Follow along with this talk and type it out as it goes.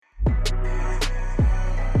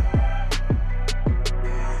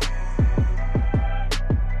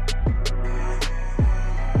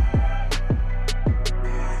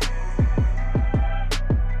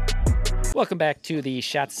Welcome back to the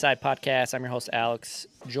Shots Aside podcast. I'm your host, Alex,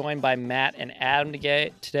 joined by Matt and Adam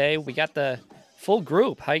today. We got the full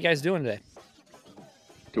group. How you guys doing today?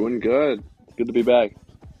 Doing good. Good to be back.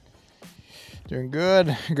 Doing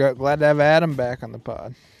good. Glad to have Adam back on the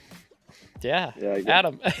pod. Yeah,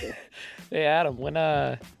 Adam. Hey, Adam. When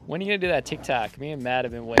are you gonna do that TikTok? Me and Matt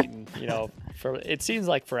have been waiting. For it seems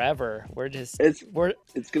like forever.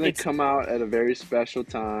 It's gonna come out at a very special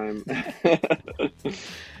time.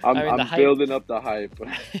 I'm hype, building up the hype.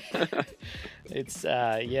 It's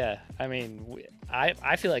yeah. I mean,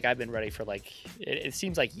 I feel like I've been ready for it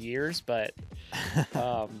seems like years, but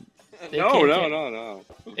No.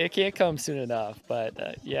 It can't come soon enough.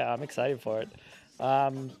 But yeah, I'm excited for it.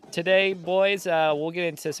 Today, boys, we'll get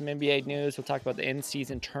into some NBA news. We'll talk about the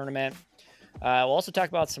in-season tournament. We'll also talk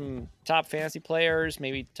about some top fantasy players.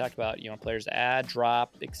 Maybe talk about players to add,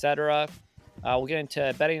 drop, etc. We'll get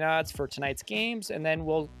into betting odds for tonight's games, and then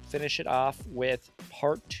we'll finish it off with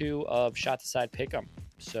part 2 of Shots Aside Pick'em.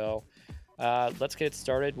 So let's get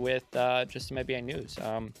started with just some NBA news.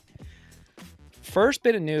 First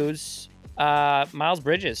bit of news. Miles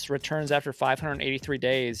Bridges returns after 583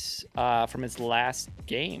 days from his last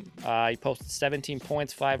game. He posted 17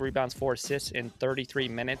 points, 5 rebounds, 4 assists in 33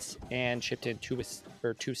 minutes, and chipped in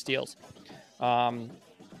 2 steals.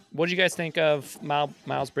 What did you guys think of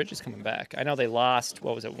Miles Bridges coming back? I know they lost,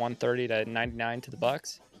 130 to 99 to the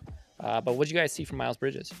Bucks. But what did you guys see from Miles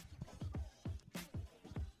Bridges?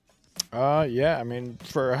 Yeah, I mean,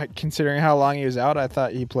 for considering how long he was out, I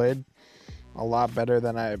thought he played a lot better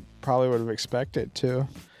than I probably would have expected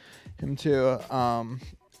him to.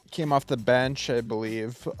 Came off the bench, I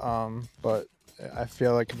believe, but I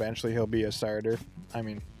feel like eventually he'll be a starter. I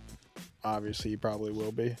mean, obviously he probably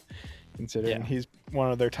will be, considering he's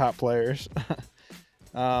one of their top players.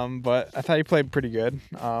 But I thought he played pretty good.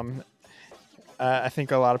 I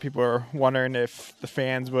think a lot of people are wondering if the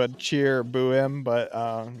fans would cheer or boo him, but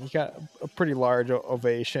he got a pretty large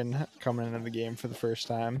ovation coming into the game for the first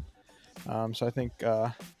time. So I think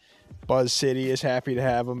Buzz City is happy to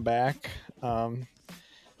have him back.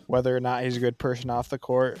 Whether or not he's a good person off the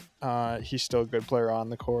court, he's still a good player on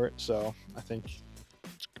the court. So I think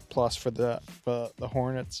it's a plus for the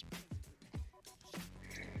Hornets.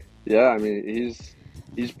 Yeah, I mean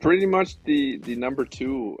he's pretty much the number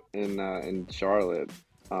 2 in Charlotte.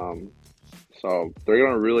 So they're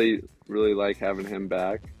gonna really like having him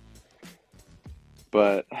back.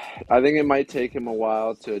 But I think it might take him a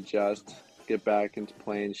while to adjust, get back into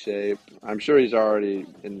playing shape. I'm sure he's already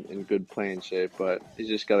in good playing shape, but he's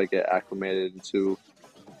just got to get acclimated into,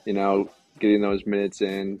 getting those minutes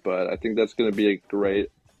in. But I think that's going to be a great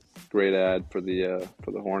add for the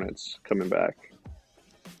Hornets coming back.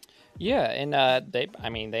 Yeah, and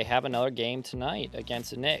they have another game tonight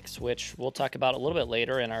against the Knicks, which we'll talk about a little bit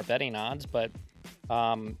later in our betting odds. But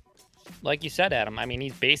like you said, Adam, I mean,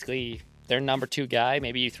 he's basically their number 2 guy.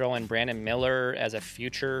 Maybe you throw in Brandon Miller as a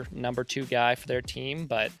future number 2 guy for their team,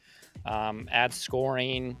 but adds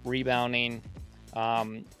scoring, rebounding.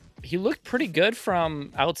 He looked pretty good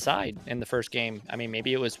from outside in the first game. I mean,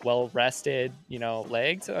 maybe it was well-rested,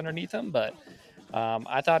 legs underneath him, but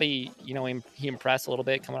I thought he impressed a little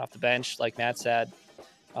bit coming off the bench, like Matt said.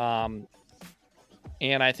 And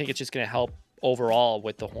I think it's just going to help overall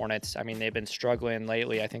with the Hornets. I mean, they've been struggling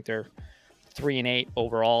lately. I think they're 3-8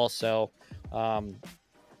 overall. So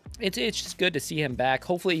it's just good to see him back.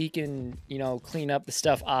 Hopefully he can, clean up the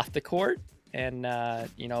stuff off the court and,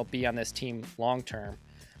 be on this team long term.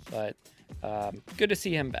 But good to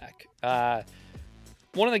see him back.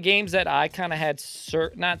 One of the games that I kind of had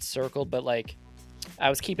not circled, but I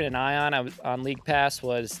was keeping an eye on, I was on League Pass,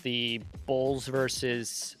 was the Bulls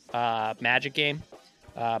versus Magic game.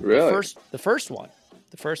 Really? The first one,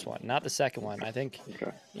 not the second one. I think,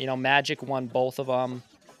 Magic won both of them.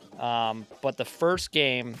 But the first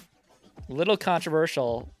game, little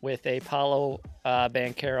controversial with a Paolo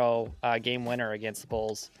Banchero game winner against the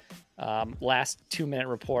Bulls. Last 2-minute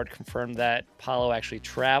report confirmed that Paolo actually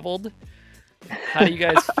traveled. How do you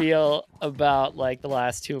guys feel about the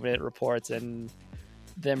last 2-minute reports and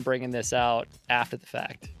them bringing this out after the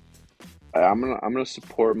fact? I'm gonna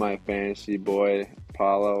support my fantasy boy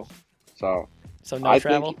Paolo. So no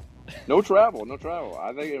travel. No travel.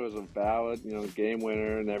 I think it was a valid, game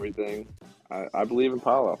winner and everything. I believe in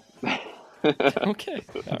Paolo. Okay,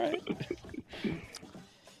 all right.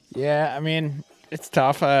 Yeah, I mean, it's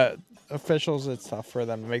tough. Officials, it's tough for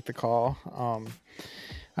them to make the call.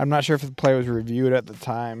 I'm not sure if the play was reviewed at the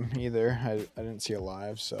time either. I didn't see it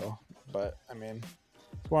live, so. But I mean,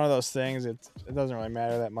 it's one of those things. It doesn't really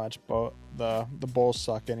matter that much. But the Bulls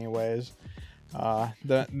suck anyways.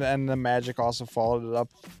 The Magic also followed it up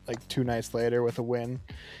like 2 nights later with a win,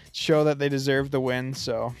 show that they deserved the win.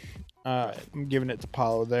 So Right. I'm giving it to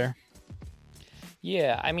Paulo there.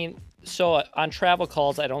 Yeah, I mean, so on travel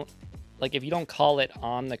calls, I don't like if you don't call it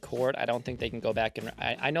on the court. I don't think they can go back and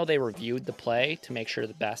I know they reviewed the play to make sure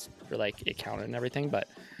the best for like it counted and everything, but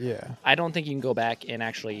Yeah, I don't think you can go back and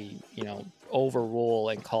actually overrule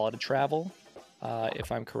and call it a travel,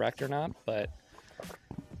 if I'm correct or not. But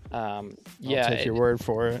I'll yeah, take your word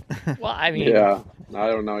for it. well, I mean, Yeah, I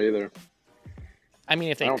don't know either. if I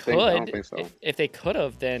they don't could, think so. if they could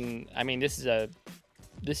have, then I mean, this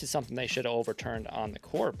is something they should have overturned on the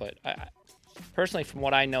court. But personally, from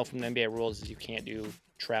what I know from the NBA rules, is you can't do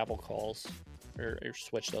travel calls or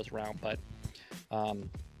switch those around. But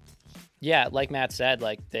yeah, like Matt said,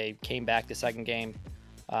 like they came back the second game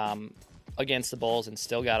against the Bulls and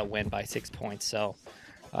still got a win by 6 points. So,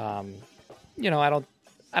 I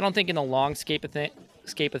don't think in the long scape of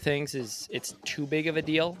things it's too big of a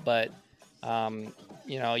deal. But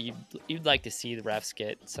you'd like to see the refs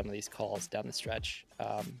get some of these calls down the stretch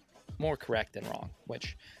more correct than wrong,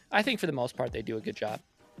 which I think for the most part they do a good job.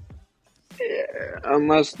 Yeah,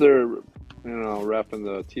 unless they're repping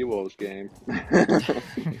the T-Wolves game.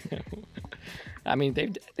 I mean,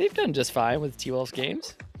 they've done just fine with T-Wolves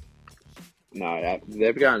games. No, yeah,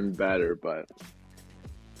 they've gotten better, but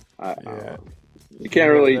Yeah. you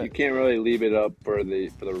can't really Yeah, you can't really leave it up for the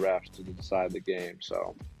refs to decide the game.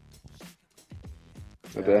 So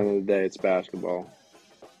at the end of the day, it's basketball.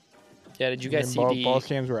 Yeah, did you guys see both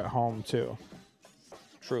games were at home too.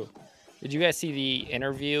 True. Did you guys see the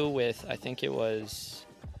interview with, I think it was,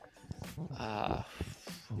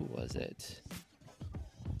 who was it?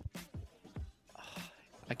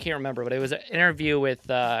 I can't remember, but it was an interview with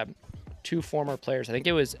two former players. I think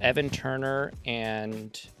it was Evan Turner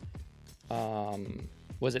and,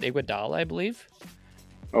 was it Iguodala, I believe?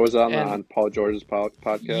 I was on Paul George's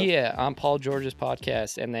podcast. Yeah, on Paul George's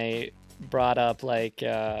podcast, and they brought up like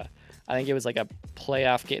I think it was like a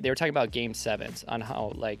playoff game. They were talking about game sevens, on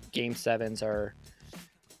how like game sevens are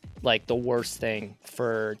like the worst thing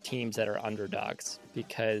for teams that are underdogs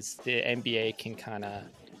because the NBA can kind of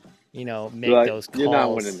make Like, those calls. you're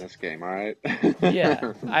not winning this game, all right?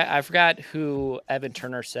 Yeah, I forgot who Evan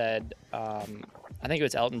Turner said. I think it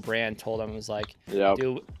was Elton Brand told him, it was like, Yep.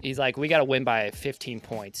 dude, he's like, we got to win by 15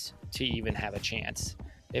 points to even have a chance.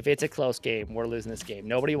 If it's a close game, we're losing this game.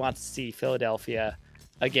 Nobody wants to see Philadelphia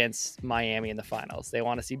against Miami in the finals. They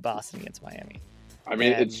want to see Boston against Miami. I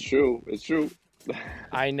mean, And it's true. It's true.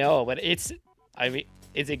 I know, but is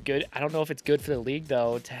it good? I don't know if it's good for the league,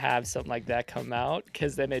 though, to have something like that come out,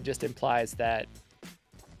 because then it just implies that,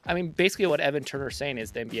 basically what Evan Turner's saying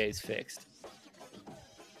is the NBA is fixed.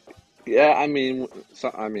 Yeah,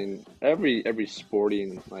 every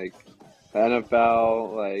sporting, like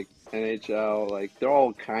NFL, like NHL, like they're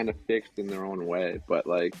all kind of fixed in their own way, but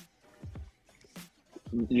like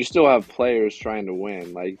you still have players trying to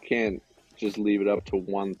win. Like you can't just leave it up to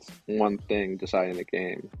one thing deciding the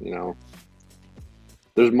game,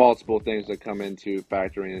 There's multiple things that come into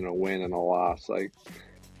factoring in a win and a loss. Like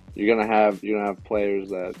you're gonna have players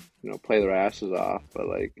that play their asses off, but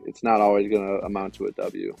like it's not always gonna amount to a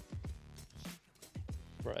W.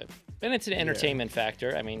 Right. And it's an entertainment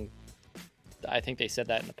factor. I think they said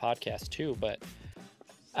that in the podcast too, but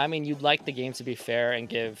you'd like the games to be fair and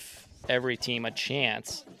give every team a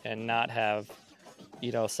chance and not have,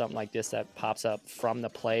 something like this that pops up from the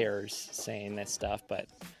players saying this stuff. But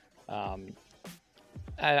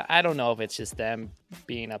I don't know if it's just them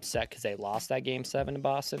being upset because they lost that game 7 in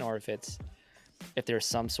Boston, or if there's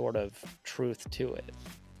some sort of truth to it.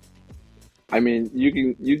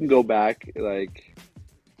 You can go back like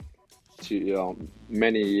to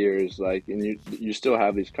many years, like, and you still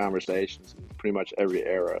have these conversations in pretty much every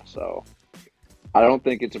era. So I don't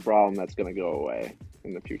think it's a problem that's going to go away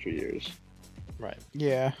in the future years. Right.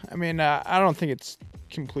 Yeah, I don't think it's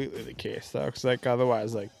completely the case though, because like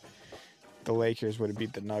otherwise, like the Lakers would have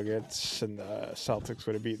beat the Nuggets and the Celtics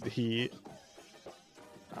would have beat the Heat.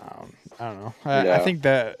 I don't know. I think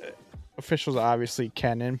that officials obviously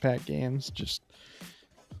can impact games, just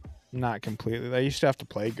not completely. They used to have to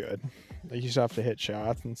play good. They used to have to hit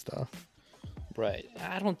shots and stuff. Right.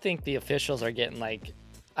 I don't think the officials are getting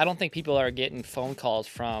I don't think people are getting phone calls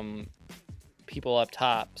from people up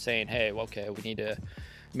top saying, hey, okay, we need to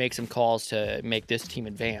make some calls to make this team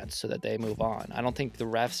advance so that they move on. I don't think the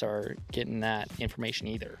refs are getting that information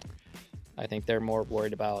either. I think they're more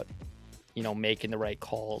worried about, making the right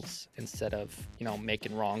calls instead of,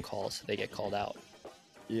 making wrong calls so they get called out.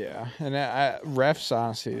 Yeah, and refs,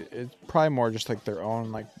 honestly, it's probably more just like their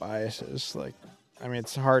own like biases. Like I mean,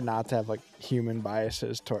 it's hard not to have like human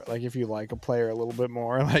biases toward, like, if you like a player a little bit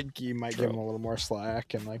more, like you might give True. him a little more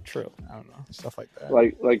slack and like, True. I don't know, stuff like that.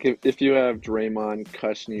 Like if you have Draymond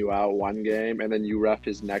cussing you out one game and then you ref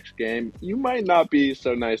his next game, you might not be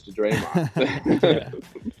so nice to Draymond.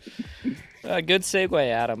 Yeah. Good segue,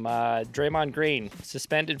 Adam. Draymond Green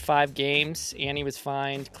suspended 5 games, and he was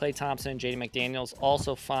fined. Klay Thompson and Jaden McDaniels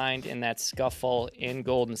also fined in that scuffle in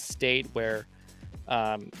Golden State, where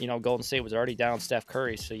Golden State was already down Steph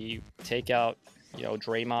Curry. So you take out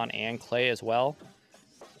Draymond and Klay as well.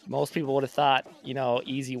 Most people would have thought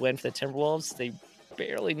easy win for the Timberwolves. They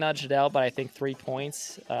barely nudged it out, but I think 3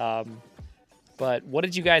 points. But what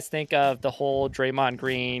did you guys think of the whole Draymond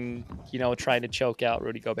Green, trying to choke out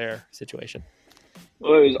Rudy Gobert situation?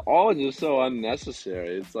 Well, it was all just so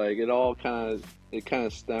unnecessary. It's like it kind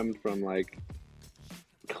of stemmed from like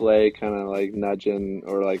Klay kind of like nudging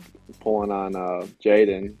or like pulling on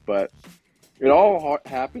Jaden, but it all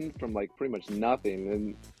happened from like pretty much nothing,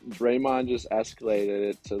 and Draymond just escalated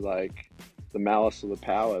it to like the malice of the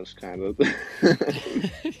palace kind of.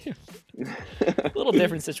 A little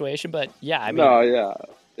different situation, but yeah, I mean, No, yeah,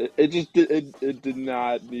 it did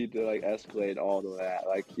not need to like escalate all to that.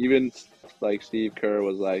 Like even like Steve Kerr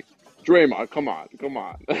was like, Draymond, come on.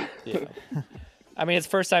 yeah. I mean, it's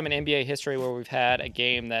the first time in NBA history where we've had a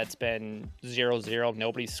game that's been 0-0,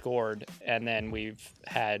 nobody scored, and then we've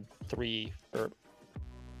had 3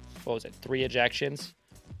 ejections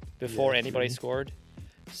before anybody scored.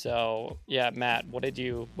 So yeah, Matt, what did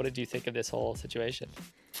you think of this whole situation?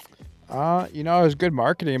 It was good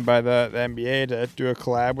marketing by the NBA to do a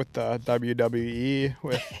collab with the WWE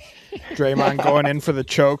with Draymond going in for the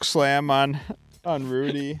choke slam on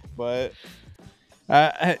Rudy, but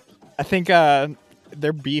I think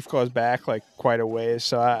their beef goes back like quite a ways,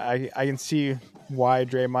 so I can see why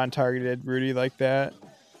Draymond targeted Rudy like that,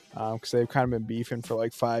 because they've kind of been beefing for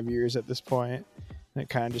like 5 years at this point, and it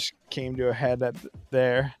kind of just came to a head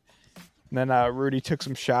there. And then Rudy took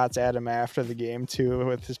some shots at him after the game, too,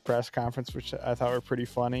 with his press conference, which I thought were pretty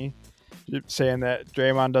funny, saying that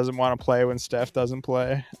Draymond doesn't want to play when Steph doesn't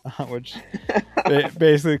play, which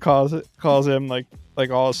basically calls him like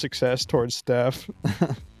all his success towards Steph.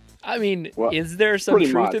 I mean, Well, is there some pretty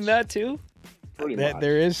truth much. in that, too? Pretty much.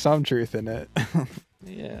 There is some truth in it.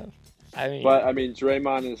 Yeah. But I mean,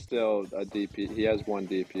 Draymond is still a DP. He has 1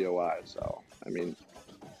 DPOI, so I mean,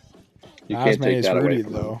 you Not as can't many take as that Rudy, away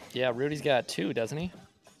from him. though. Yeah, Rudy's got 2, doesn't he?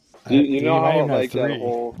 You know He might how even have like that 3.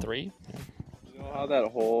 whole 3? you know how that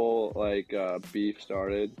whole like beef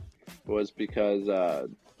started was because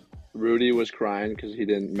Rudy was crying because he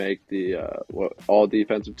didn't make the all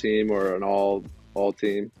defensive team or an all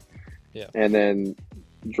team. Yeah. And then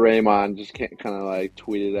Draymond just kind of like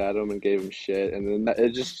tweeted at him and gave him shit, and then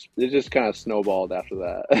it just kind of snowballed after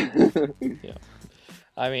that. Yeah.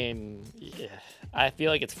 I mean, yeah, I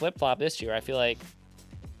feel like it's flip-flop this year. I feel like,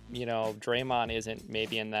 Draymond isn't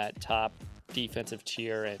maybe in that top defensive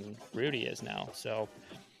tier, and Rudy is now. So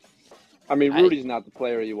I mean, Rudy's not the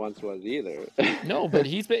player he once was either. no, but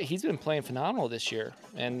he's been playing phenomenal this year,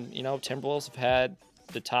 and Timberwolves have had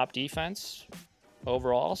the top defense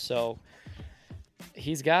overall, so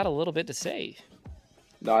he's got a little bit to say.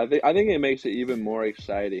 No, I think it makes it even more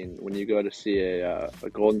exciting when you go to see a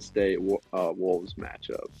Golden State Wolves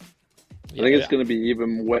matchup. Yeah, I think it's going to be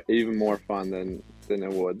even more fun than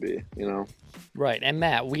it would be, Right. And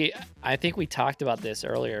Matt, I think we talked about this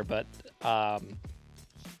earlier, but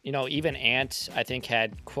even Ant, I think,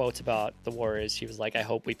 had quotes about the Warriors. He was like, "I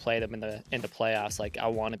hope we play them in the playoffs. Like, I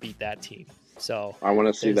want to beat that team." So I want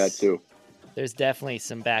to see that too. There's definitely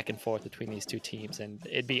some back and forth between these two teams, and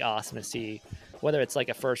it'd be awesome to see whether it's like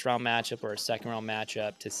a first round matchup or a second round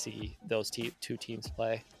matchup to see those two teams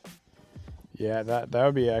play. Yeah, that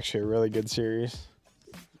would be actually a really good series.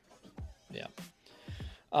 Yeah.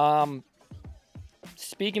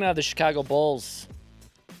 Speaking of the Chicago Bulls,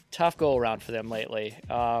 tough go around for them lately.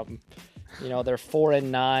 They're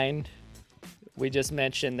 4-9. We just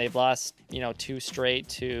mentioned they've lost, 2 straight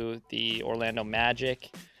to the Orlando Magic.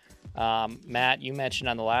 Matt, you mentioned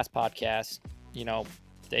on the last podcast,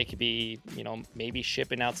 they could be, maybe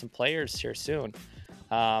shipping out some players here soon.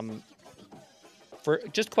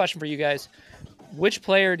 Just a question for you guys. Which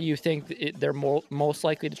player do you think they're most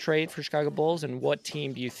likely to trade for Chicago Bulls, and what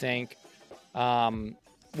team do you think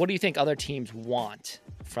what do you think other teams want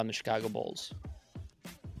from the Chicago Bulls?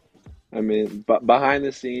 I mean, but behind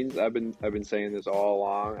the scenes, I've been saying this all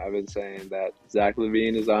along. I've been saying that Zach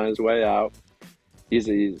LaVine is on his way out. He's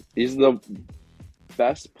the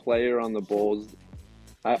best player on the Bulls.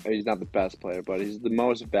 He's not the best player, but he's the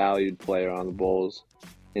most valued player on the Bulls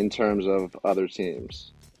in terms of other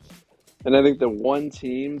teams. And I think the one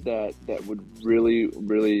team that would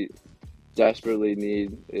really desperately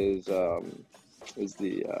need is the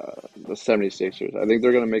 76ers. I think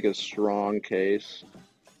they're going to make a strong case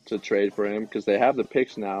to trade for him because they have the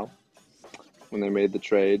picks now when they made the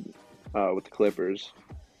trade with the Clippers.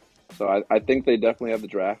 So I think they definitely have the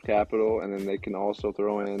draft capital, and then they can also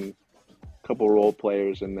throw in a couple role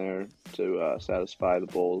players in there to satisfy the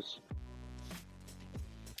Bulls.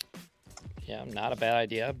 Yeah, not a bad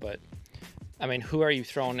idea, but I mean, who are you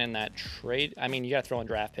throwing in that trade? I mean, you got to throw in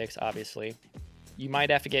draft picks, obviously. You might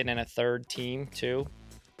have to get in a third team too,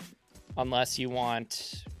 unless you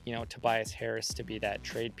want, Tobias Harris to be that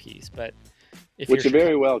trade piece. But if you're Which it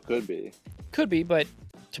very well could be. could be, but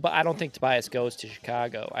I don't think Tobias goes to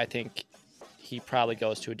Chicago. I think he probably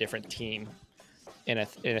goes to a different team in a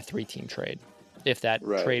 3-team trade if that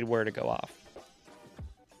Right. trade were to go off.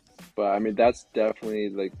 But I mean, that's definitely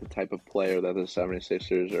like the type of player that the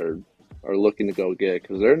 76ers are looking to go get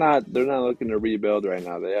because they're not looking to rebuild right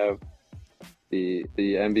now. They have the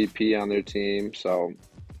MVP on their team, so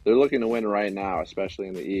they're looking to win right now, especially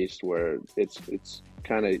in the East where it's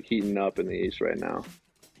kind of heating up in the East right now.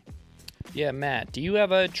 Yeah, Matt, do you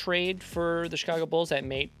have a trade for the Chicago Bulls that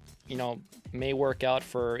may work out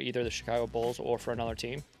for either the Chicago Bulls or for another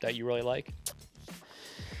team that you really like?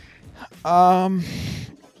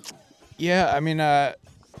 Yeah, I mean,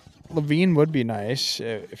 Levine would be nice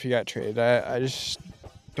if he got traded. I just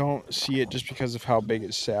don't see it just because of how big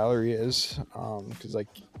his salary is. Because like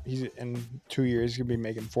he's in 2 years gonna be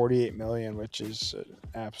making 48 million, which is an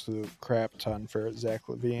absolute crap ton for Zach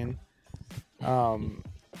Levine.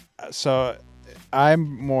 So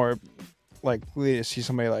I'm more likely to see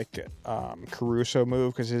somebody like Caruso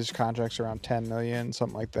move because his contract's around 10 million,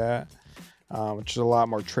 something like that, which is a lot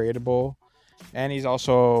more tradable. And he's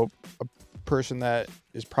also a person that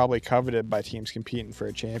is probably coveted by teams competing for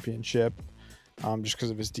a championship, just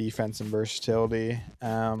because of his defense and versatility.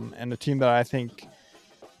 And a team that I think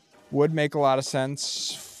would make a lot of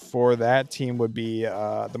sense for that team would be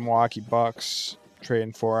the Milwaukee Bucks,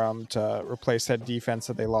 trading for him to replace that defense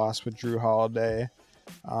that they lost with Drew Holiday.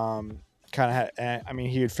 I mean,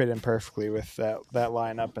 he would fit in perfectly with that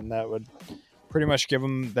lineup, and that would pretty much give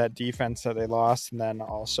them that defense that they lost, and then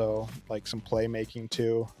also like some playmaking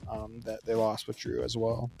too, that they lost with Drew as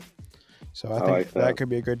well. So I I think like that that. could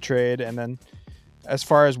be a good trade. And then as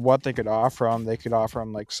far as what they could offer him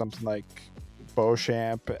like something like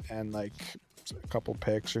Beauchamp and like a couple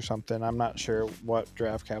picks or something. I'm not sure what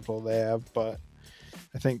draft capital they have, but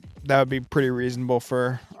I think that would be pretty reasonable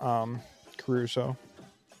for Caruso,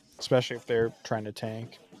 especially if they're trying to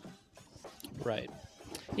tank. Right.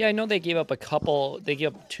 Yeah, I know they gave up a couple. They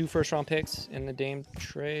gave up 2 first-round picks in the Dame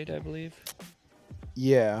trade, I believe.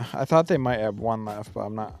 Yeah, I thought they might have one left, but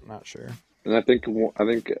I'm not sure. And I think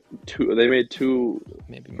they made two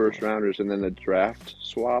Maybe first more. rounders and then a draft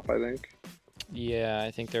swap, I think. Yeah,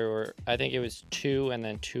 I think there were. I think it was 2 and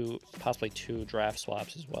then possibly 2 draft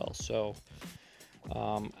swaps as well. So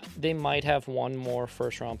they might have one more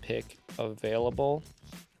first-round pick available.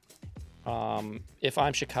 If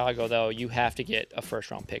I'm Chicago, though, you have to get a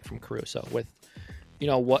first-round pick from Caruso. With,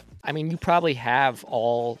 what I mean, you probably have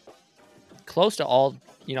close to all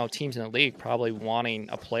teams in the league probably wanting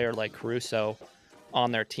a player like Caruso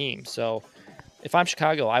on their team. So if I'm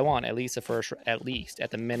Chicago, I want at least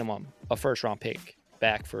at the minimum a first round pick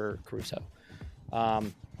back for Caruso.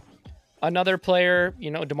 Another player,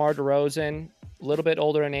 DeMar DeRozan, a little bit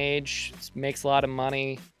older in age, makes a lot of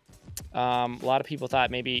money. A lot of people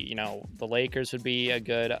thought maybe the Lakers would be a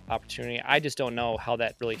good opportunity. I just don't know how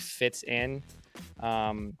that really fits in.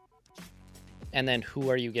 And then who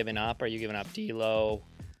are you giving up? Are you giving up D'Lo?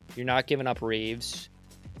 You're not giving up Reeves.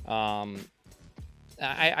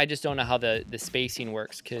 I just don't know how the spacing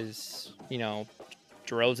works because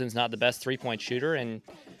DeRozan's not the best 3-point shooter, and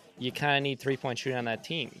you kind of need 3-point shooting on that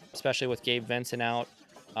team, especially with Gabe Vincent out.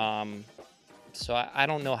 So I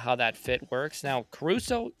don't know how that fit works. Now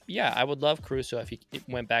Caruso, yeah, I would love Caruso if he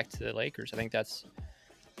went back to the Lakers. I think that's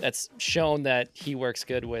shown that he works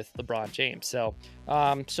good with LeBron James. So,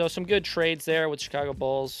 so some good trades there with Chicago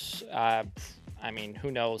Bulls. I mean, who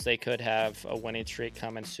knows? They could have a winning streak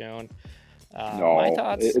coming soon. My No,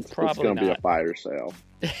 thoughts, it's probably gonna be a not. fire sale.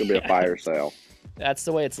 It's gonna be a Yeah, fire sale. that's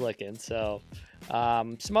the way it's looking. So,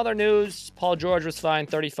 some other news: Paul George was fined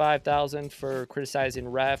 $35,000 for criticizing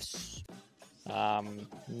refs.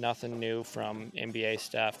 Nothing new from NBA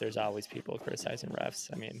stuff. There's always people criticizing refs.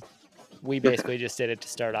 I mean, we basically just did it to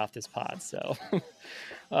start off this pod. So,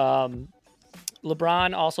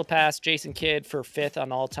 LeBron also passed Jason Kidd for 5th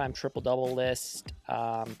on all-time triple-double list.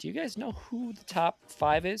 Do you guys know who the top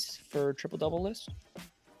 5 is for triple-double list?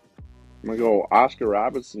 I'm gonna go Oscar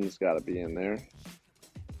Robertson's got to be in there,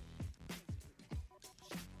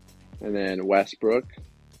 and then Westbrook.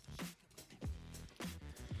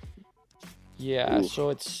 Yeah, Oof. so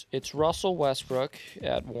it's Russell Westbrook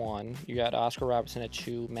at 1. You got Oscar Robertson at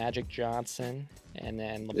 2, Magic Johnson, and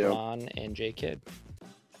then Yep. LeBron and J Kidd.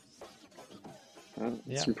 That's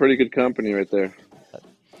Yeah. some pretty good company right there.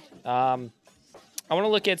 Um, I want to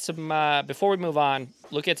look at some before we move on.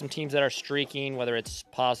 Look at some teams that are streaking, whether it's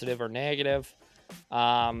positive or negative.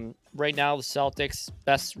 Right now, the Celtics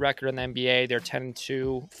best record in the NBA. They're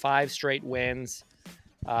 10-2, 5 straight wins.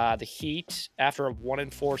 The Heat, after a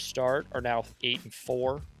 1-4 start, are now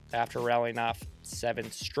 8-4 after rallying off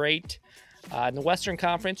 7 straight. In the Western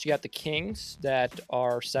Conference, you got the Kings that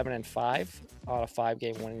are 7-5 on a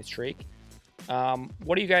 5-game winning streak.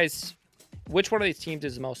 What do you guys? Which one of these teams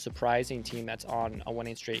is the most surprising team that's on a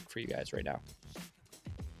winning streak for you guys right now?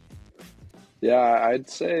 Yeah, I'd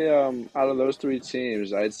say out of those three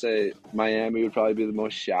teams, I'd say Miami would probably be the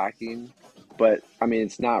most shocking. But I mean,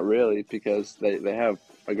 it's not really because they have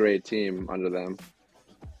a great team under them.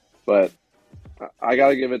 But I got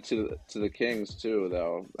to give it to the Kings too,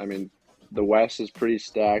 though. I mean, the West is pretty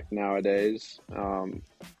stacked nowadays.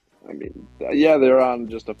 I mean, yeah, they're on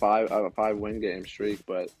just a 5 win game streak,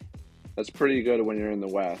 but that's pretty good when you're in the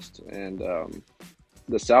West. And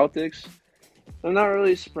the Celtics, I'm not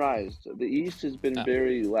really surprised. The East has been No.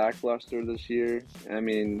 very lackluster this year. I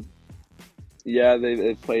mean, yeah,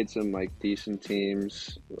 they've played some like decent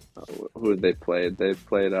teams. Who had they played? They've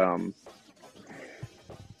played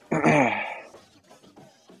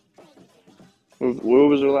what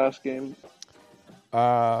was their last game?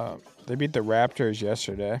 They beat the Raptors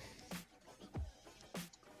yesterday.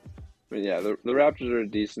 But yeah, the Raptors are a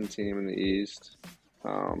decent team in the East.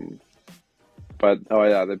 Um, but oh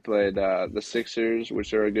yeah, they played the Sixers,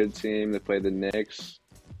 which are a good team. They played the Knicks,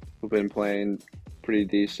 who've been playing pretty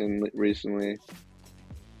decent recently.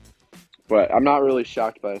 But I'm not really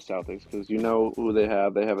shocked by the Celtics because you know who they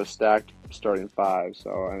have. They have a stacked starting five, so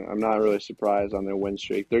I'm not really surprised on their win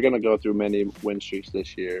streak. They're going to go through many win streaks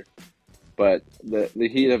this year, but the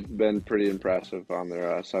Heat have been pretty impressive on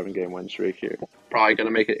their 7 game win streak here. Probably going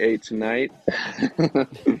to make it 8 tonight.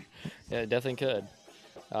 Yeah, it definitely could.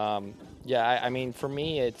 Yeah, I mean, for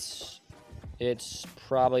me, it's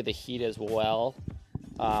probably the Heat as well.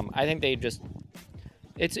 I think they just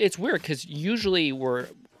it's weird because usually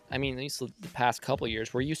I mean, at least the past couple of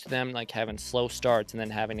years, we're used to them like having slow starts and then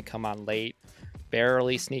having to come on late,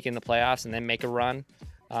 barely sneak in the playoffs, and then make a run.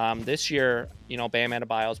 This year, Bam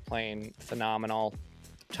Adebayo's playing phenomenal.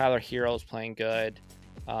 Tyler Hero's playing good.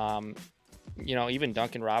 Even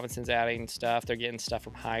Duncan Robinson's adding stuff. They're getting stuff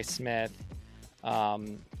from Highsmith.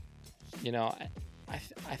 Um,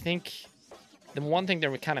 I think the one thing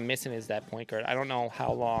they're kind of missing is that point guard. I don't know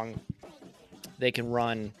how long they can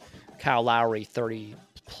run Kyle Lowry 30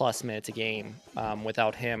 plus minutes a game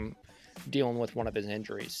without him dealing with one of his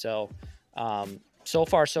injuries. So, so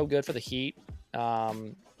far so good for the Heat.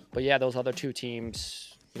 But yeah, those other two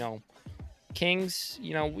teams, Kings,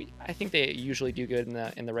 I think they usually do good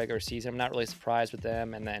in the regular season. I'm not really surprised with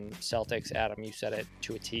them. And then Celtics, Adam, you said it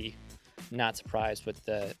to a T. Not surprised with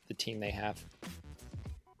the team they have.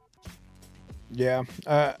 Yeah.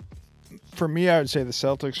 For me, I would say the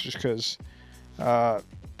Celtics just because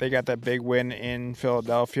they got that big win in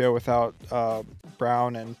Philadelphia without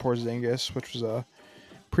Brown and Porzingis, which was a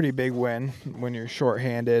pretty big win when you're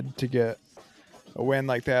shorthanded to get a win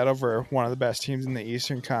like that over one of the best teams in the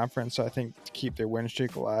Eastern Conference. So I think to keep their win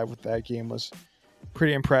streak alive with that game was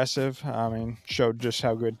pretty impressive. I mean, showed just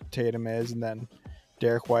how good Tatum is, and then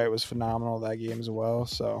Derek White was phenomenal that game as well.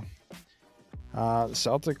 So the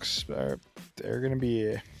Celtics they're going to be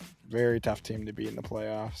a very tough team to beat in the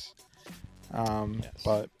playoffs. Yes.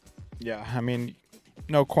 But yeah, I mean,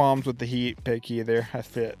 no qualms with the Heat pick either. I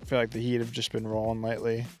feel like the Heat have just been rolling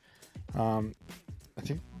lately. I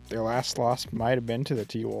think their last loss might have been to the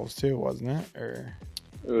T-Wolves too, wasn't it? Or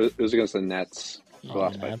It was against the Nets. They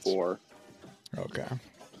lost by Nets. 4. Okay.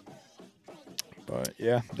 But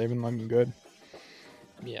yeah, they've been looking good.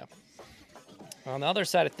 Yeah. On the other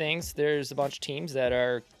side of things, there's a bunch of teams that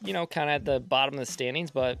are, kind of at the bottom of the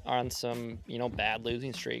standings, but on some, bad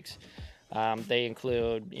losing streaks. They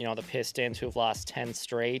include, the Pistons, who have lost 10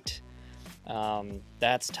 straight.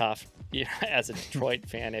 That's tough as a Detroit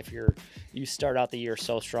fan if you start out the year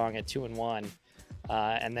so strong at 2-1,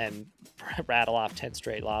 and then rattle off 10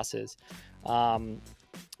 straight losses.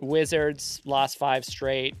 Wizards lost 5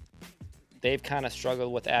 straight. They've kind of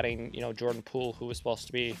struggled with adding, Jordan Poole, who was supposed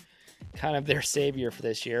to be kind of their savior for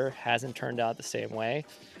this year. Hasn't turned out the same way.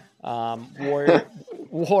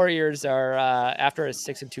 Warriors are after a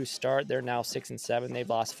 6-2 start, they're now 6-7. They've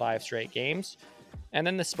lost 5 straight games, and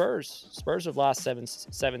then the Spurs have lost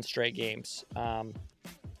seven straight games. Um,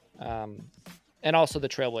 and also the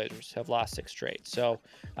Trailblazers have lost 6 straight. So,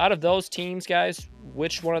 out of those teams, guys,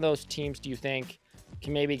 which one of those teams do you think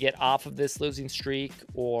can maybe get off of this losing streak,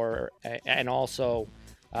 and also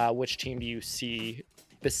which team do you see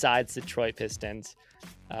besides Detroit Pistons,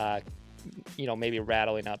 maybe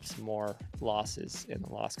rattling up some more losses in the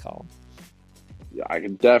loss column? Yeah, I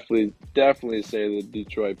can definitely say the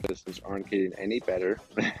Detroit Pistons aren't getting any better.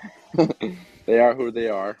 They are who they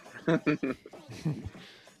are.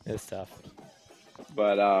 It's tough.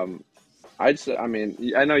 But I'd say, I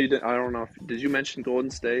mean, I know you didn't. I don't know. Did you mention Golden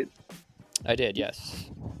State? I did, yes.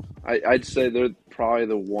 I'd say they're probably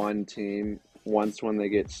the one team. Once when they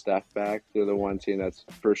get Steph back, they're the one team that's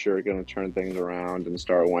for sure going to turn things around and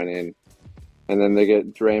start winning. And then they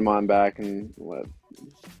get Draymond back in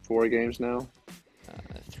 4 games now.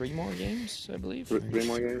 3 more games, I believe. 3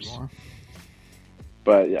 more games.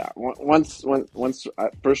 But yeah, once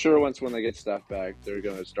for sure, once when they get Steph back, they're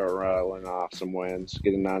going to start rattling off some wins,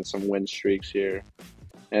 getting on some win streaks here.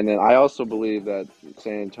 And then I also believe that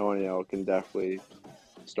San Antonio can definitely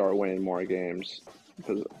start winning more games,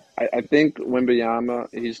 because I think Wembanyama,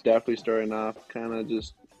 he's definitely starting off kind of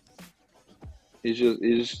he's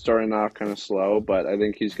just starting off kind of slow, but I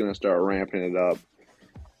think he's going to start ramping it up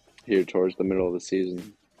here towards the middle of the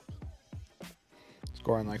season.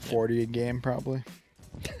 Scoring like 40 a game probably.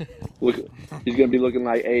 Look, he's going to be looking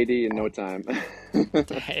like AD in no time.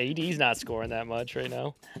 AD's not scoring that much right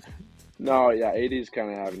now. No, yeah, AD's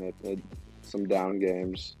kind of having some down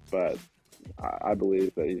games, but I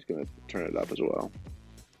believe that he's going to turn it up as well.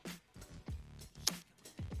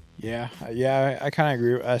 Yeah, I kind of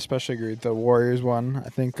agree. I especially agree with the Warriors one. I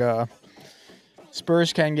think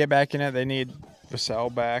Spurs can get back in it. They need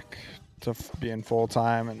Vassell back to be in full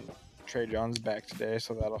time, and Trey Jones back today,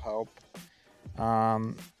 so that'll help.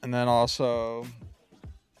 And then also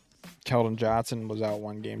Keldon Johnson was out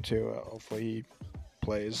 1 game too. Hopefully he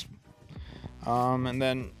plays. And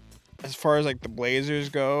then as far as like the Blazers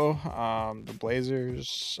go, the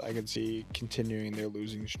Blazers I could see continuing their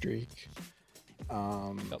losing streak.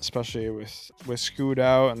 Especially with Scoot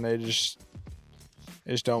out, and they just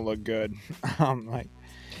don't look good. Like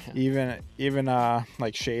even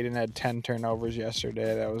like Shaden had 10 turnovers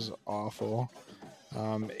yesterday. That was awful.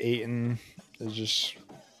 Ayton is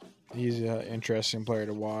he's an interesting player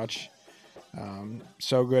to watch.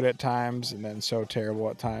 So good at times, and then so terrible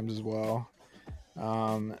at times as well.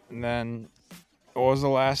 And then what was the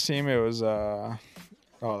last team? It was the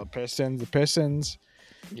Pistons. The Pistons.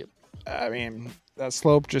 Yep. I mean, that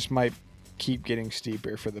slope just might keep getting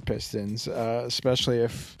steeper for the Pistons, especially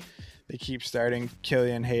if they keep starting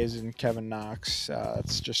Killian Hayes and Kevin Knox.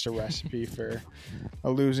 It's just a recipe for a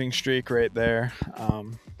losing streak right there.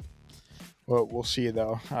 We'll see,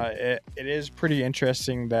 though. It is pretty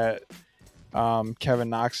interesting that Kevin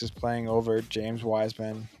Knox is playing over James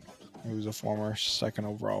Wiseman, who's a former 2nd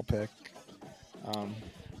overall pick.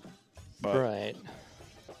 Right.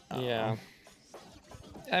 Yeah.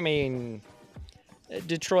 I mean,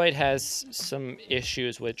 Detroit has some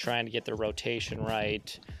issues with trying to get their rotation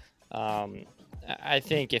right. I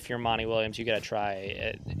think if you're Monty Williams, you got to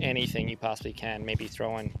try anything you possibly can. Maybe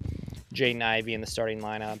throwing Jaden Ivey in the starting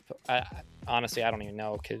lineup. Honestly, I don't even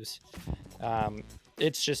know, because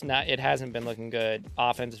it's just not. It hasn't been looking good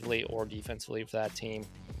offensively or defensively for that team.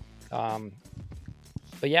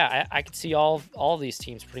 But yeah, I could see all of these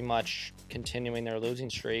teams pretty much continuing their losing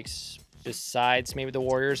streaks. Besides maybe the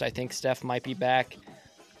Warriors, I think Steph might be back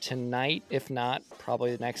tonight. If not,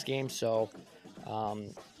 probably the next game. So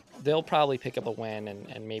they'll probably pick up a win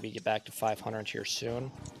and maybe get back to 500 here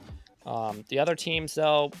soon. The other teams,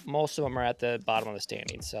 though, most of them are at the bottom of the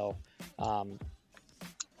standings. So,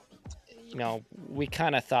 we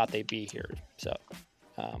kind of thought they'd be here. So,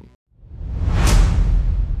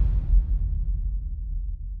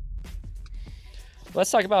 let's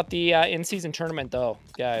talk about the in-season tournament, though,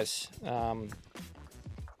 guys. How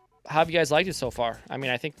have you guys liked it so far? I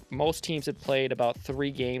mean, I think most teams have played about 3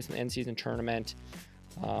 games in the in-season tournament.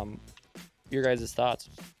 Your guys' thoughts?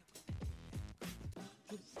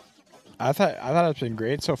 I thought it's been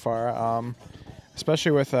great so far,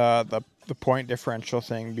 especially with the point differential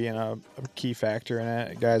thing being a key factor in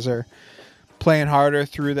it. Guys are playing harder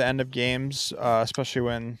through the end of games, especially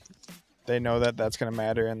when they know that that's going to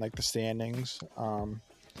matter in like the standings. And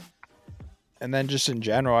then just in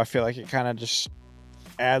general, I feel like it kind of just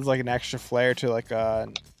adds like an extra flair to like a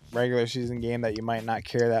regular season game that you might not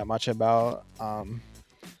care that much about.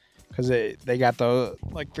 Because because they got the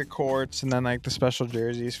courts and then like the special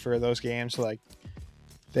jerseys for those games. So like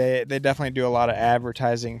they definitely do a lot of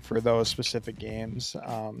advertising for those specific games,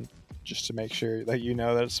 just to make sure that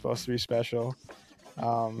that it's supposed to be special.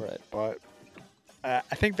 Right. But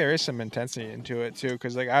I think there is some intensity into it too,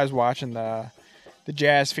 because like I was watching the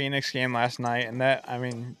Jazz Phoenix game last night,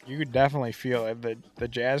 and you could definitely feel it. The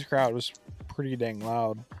Jazz crowd was pretty dang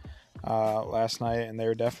loud last night, and they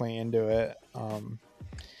were definitely into it.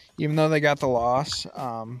 Even though they got the loss,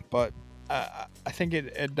 but I think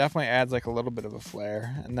it definitely adds like a little bit of a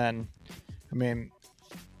flair. And then,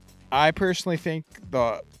 I personally think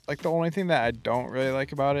the only thing that I don't really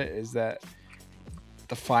like about it is that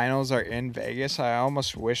the finals are in Vegas. I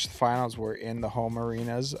almost wish the finals were in the home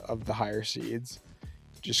arenas of the higher seeds,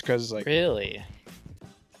 just because like really,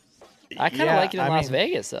 I kind of like it in Las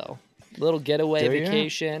Vegas though. Little getaway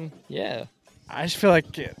vacation, yeah. I just feel like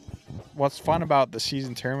what's fun about the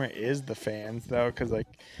season tournament is the fans though, because like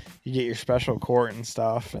you get your special court and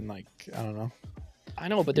stuff, and like I don't know. I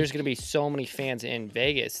know, but there's going to be so many fans in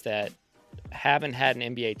Vegas that haven't had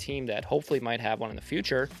an NBA team that hopefully might have one in the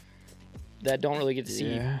future that don't really get to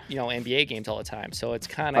see, NBA games all the time. So it's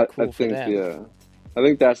kind of cool for them. Yeah. I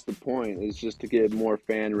think that's the point, is just to get more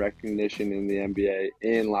fan recognition in the NBA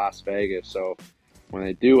in Las Vegas. So when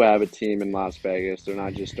they do have a team in Las Vegas, they're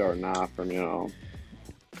not just starting off from,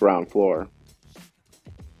 ground floor.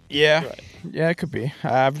 Yeah. Right. Yeah, it could be.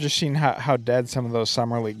 I've just seen how dead some of those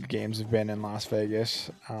summer league games have been in Las Vegas.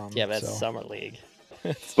 That's summer league.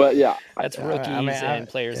 But yeah, that's rookies and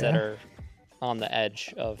players that are on the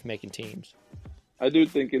edge of making teams. I do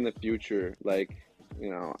think in the future,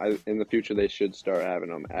 in the future they should start having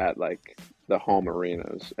them at like the home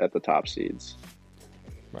arenas at the top seeds.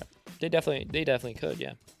 Right. They definitely could.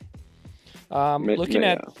 Yeah.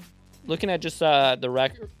 Looking at just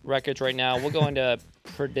the records right now, we'll go into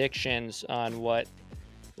predictions on what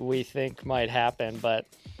we think might happen. But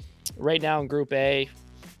right now in Group A,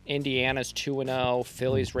 Indiana's 2-0,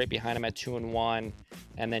 Philly's right behind them at 2-1,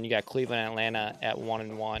 and then you got Cleveland and Atlanta at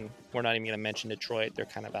 1-1. We're not even going to mention Detroit; they're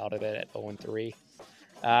kind of out of it at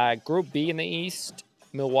 0-3. Group B in the East,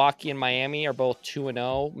 Milwaukee and Miami are both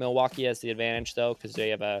 2-0. Milwaukee has the advantage though because they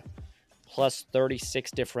have a plus 36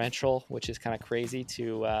 differential, which is kind of crazy,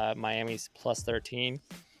 to Miami's plus 13.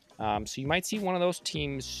 So you might see one of those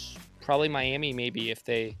teams, probably Miami, maybe if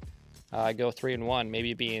they go 3-1,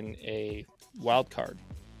 maybe being a wild card.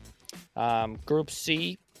 Group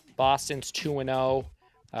C, Boston's 2-0,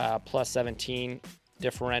 plus 17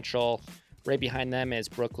 differential. Right behind them is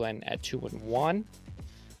Brooklyn at 2-1.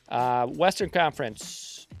 Western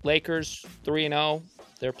Conference, Lakers 3-0.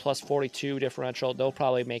 They're plus 42 differential. They'll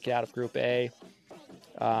probably make it out of Group A.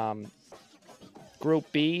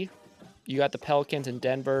 Group B, you got the Pelicans and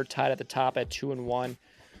Denver tied at the top at 2-1.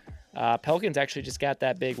 Pelicans actually just got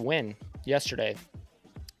that big win yesterday.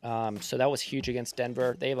 So that was huge against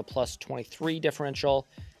Denver. They have a plus 23 differential.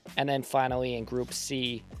 And then finally in Group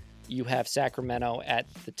C, you have Sacramento at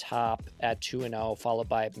the top at 2-0, followed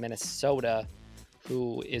by Minnesota,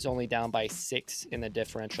 who is only down by 6 in the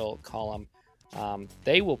differential column.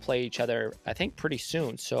 They will play each other, I think, pretty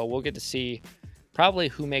soon. So we'll get to see probably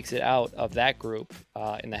who makes it out of that group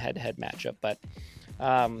in the head-to-head matchup. But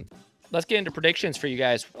let's get into predictions for you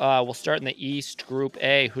guys. We'll start in the East, Group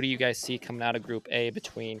A. Who do you guys see coming out of Group A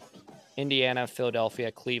between Indiana,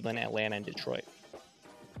 Philadelphia, Cleveland, Atlanta, and Detroit?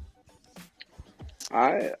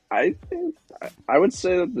 I think I would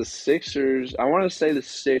say that the Sixers. I want to say the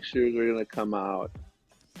Sixers are going to come out,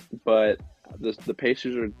 but the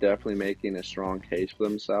Pacers are definitely making a strong case for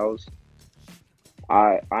themselves.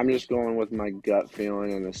 I'm just going with my gut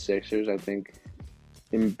feeling on the Sixers. I think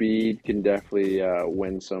Embiid can definitely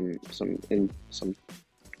win some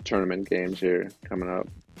tournament games here coming up.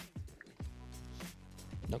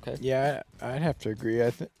 Okay. Yeah, I'd have to agree.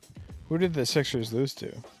 Who did the Sixers lose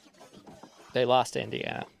to? They lost to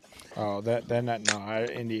Indiana. Oh,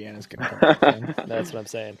 Indiana's gonna come back. That's what I'm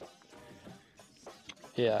saying.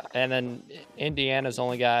 Yeah, and then Indiana's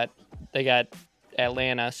they got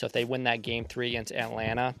Atlanta. So if they win that game 3 against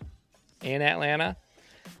Atlanta,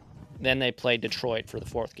 then they play Detroit for the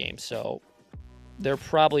 4th game. So they're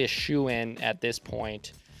probably a shoe-in at this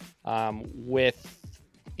point, with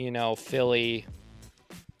Philly,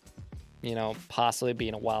 possibly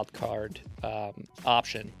being a wild card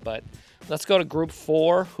option. But let's go to Group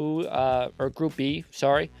 4, or Group B,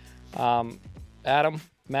 sorry. Adam,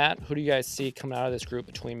 Matt, who do you guys see coming out of this group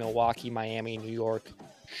between Milwaukee, Miami, New York,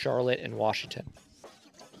 Charlotte, and Washington?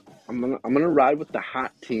 I'm gonna ride with the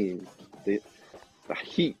hot team, the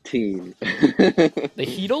Heat team. The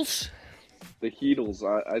Heatles? The Heatles.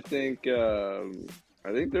 I think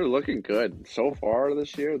I think they're looking good so far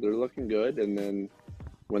this year. They're looking good, and then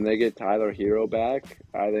when they get Tyler Hero back,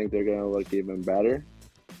 I think they're gonna look even better.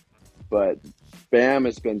 But Bam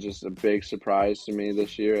has been just a big surprise to me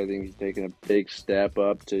this year. I think he's taken a big step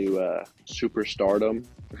up to superstardom.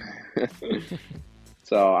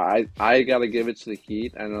 So I got to give it to the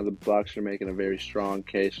Heat. I know the Bucks are making a very strong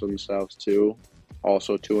case for themselves too,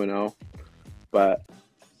 also 2-0. But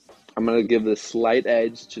I'm gonna give the slight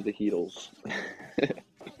edge to the Heatles.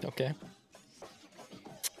 Okay.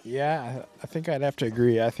 Yeah, I think I'd have to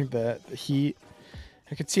agree. I think that the Heat,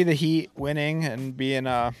 I could see the Heat winning and being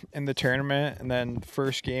in the tournament, and then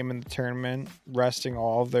first game in the tournament, resting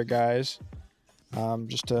all of their guys,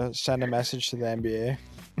 just to send a message to the NBA.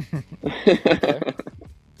 Okay.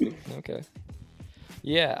 Okay.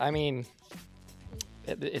 Yeah, I mean,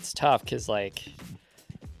 it's tough because like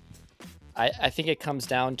I think it comes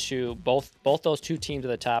down to both those two teams at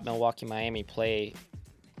the top, Milwaukee, Miami, play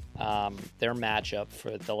their matchup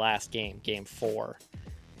for the last game, Game 4,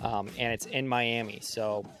 and it's in Miami.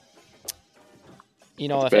 So you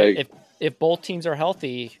know, That's big. if both teams are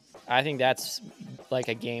healthy, I think that's like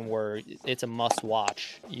a game where it's a must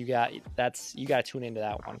watch. You got to tune into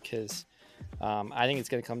that one because I think it's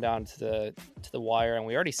going to come down to the wire, and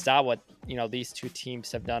we already saw what these two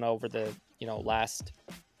teams have done over the last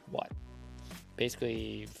what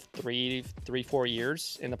basically 4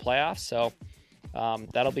 years in the playoffs. So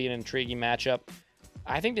that'll be an intriguing matchup.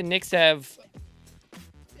 I think the Knicks have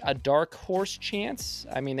a dark horse chance.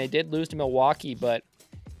 I mean, they did lose to Milwaukee, but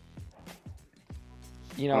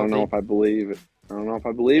I don't know if I believe it. I don't know if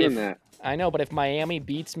I believe in that. I know, but if Miami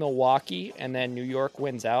beats Milwaukee and then New York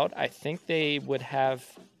wins out, I think they would have.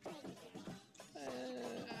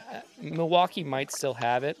 Milwaukee might still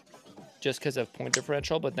have it, just because of point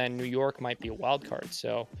differential, but then New York might be a wild card.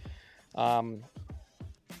 So, I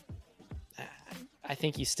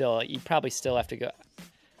think you probably still have to go.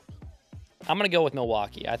 I'm gonna go with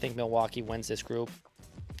Milwaukee. I think Milwaukee wins this group.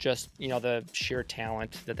 Just the sheer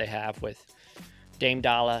talent that they have with Dame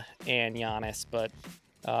Dalla and Giannis, but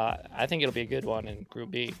I think it'll be a good one in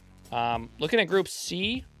Group B. Looking at Group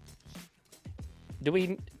C, do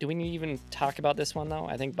we even talk about this one though?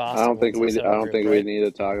 I think Boston. I don't think we need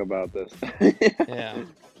to talk about this. Yeah.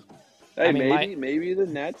 Hey, I mean, maybe the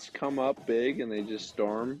Nets come up big and they just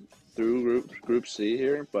storm through Group C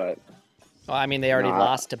here, but well, I mean they already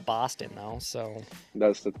lost to Boston though, so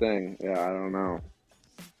that's the thing. Yeah, I don't know.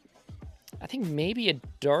 I think maybe a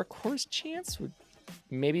dark horse chance would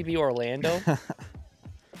maybe be Orlando.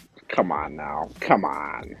 Come on now. Come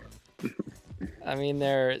on. I mean,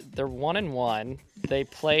 they're 1-1. They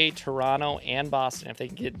play Toronto and Boston. If they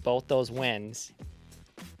can get both those wins,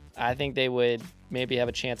 I think they would maybe have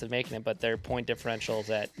a chance of making it. But their point differential is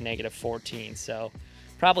at -14, so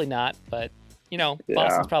probably not. But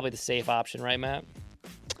Boston's probably the safe option, right, Matt?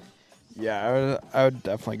 Yeah, I would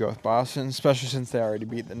definitely go with Boston, especially since they already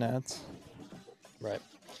beat the Nets. Right.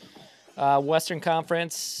 Western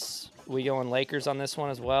Conference, we going Lakers on this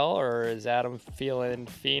one as well, or is Adam feeling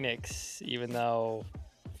Phoenix, even though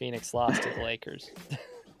Phoenix lost to the Lakers?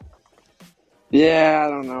 Yeah, I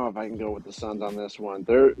don't know if I can go with the Suns on this one.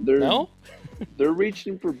 They're No? they're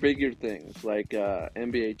reaching for bigger things like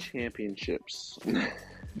NBA championships.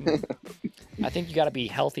 I think you got to be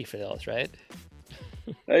healthy for those, right?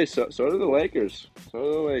 Hey, so do the Lakers. So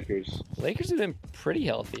do the Lakers. Lakers have been pretty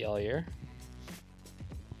healthy all year.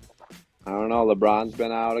 I don't know. LeBron's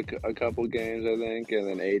been out a couple games, I think, and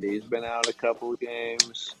then AD's been out a couple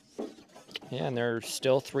games. Yeah, and they're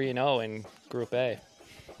still 3-0 in Group A.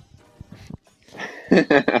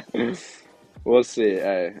 We'll see.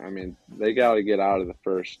 Hey, I mean, they got to get out of the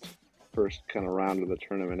first kind of round of the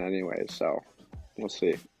tournament anyway, so we'll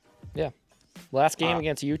see. Yeah. Last game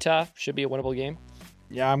against Utah should be a winnable game.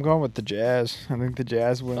 Yeah, I'm going with the Jazz. I think the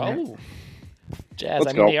Jazz win. Oh, Jazz.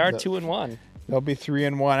 Let's go. They are 2-1. They'll be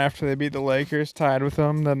 3-1 after they beat the Lakers, tied with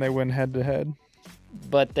them. Then they win head to head.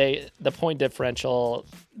 But the point differential,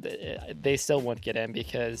 they still wouldn't get in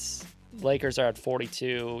because Lakers are at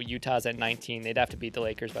 42, Utah's at 19. They'd have to beat the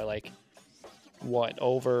Lakers by like what,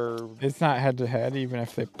 over? It's not head to head, even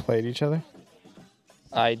if they played each other.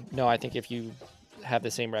 I think if you have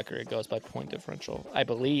the same record, it goes by point differential. I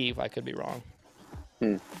believe. I could be wrong.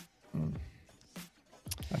 I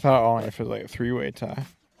thought only if it was like a 3-way tie.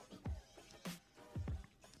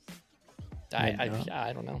 I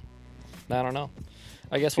don't know. I don't know.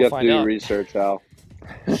 I guess You we'll have to find do out. research, Al.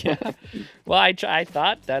 Yeah. Well, I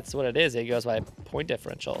thought that's what it is. It goes by point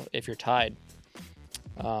differential if you're tied.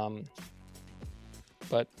 But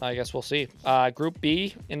I guess we'll see. Group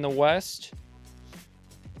B in the West.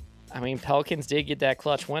 I mean, Pelicans did get that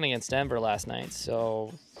clutch win against Denver last night,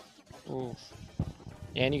 so. Oof.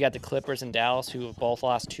 And you got the Clippers and Dallas, who have both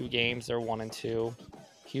lost 2 games. They're 1-2.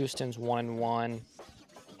 Houston's 1-1.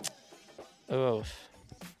 Oof.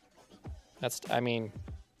 I mean,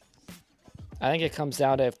 I think it comes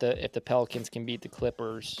down to if the Pelicans can beat the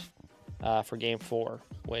Clippers for Game 4,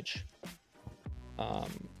 which, I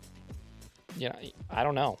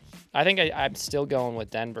don't know. I think I'm still going with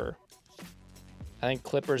Denver. I think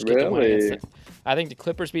Clippers get the win Really? I think the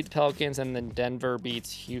Clippers beat the Pelicans, and then Denver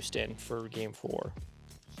beats Houston for Game 4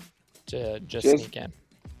 to just Just sneak in.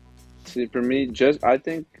 see for me, I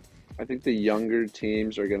think the younger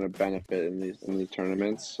teams are going to benefit in these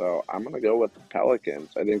tournaments. So I'm going to go with the Pelicans.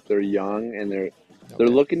 I think they're young and they're Okay.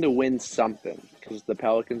 looking to win something because the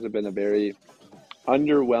Pelicans have been a very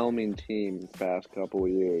underwhelming team the past couple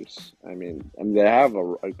of years. I mean, and they have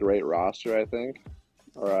a great roster, I think.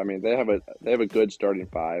 Or I mean, they have a good starting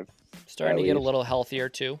five Starting at to get a least. little healthier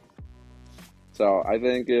too. So I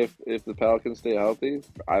think if the Pelicans stay healthy,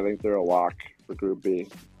 I think they're a lock for Group B.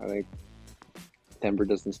 I think Denver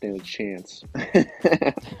doesn't stand a chance.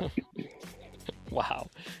 Wow.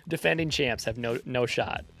 Defending champs have no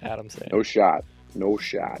shot, Adam's saying. No shot. No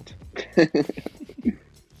shot.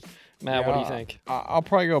 Matt, what do you think? I'll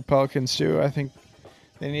probably go Pelicans too. I think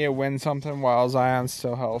they need to win something while Zion's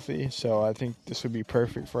still healthy. So I think this would be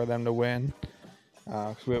perfect for them to win.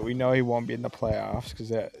 'Cause we know he won't be in the playoffs because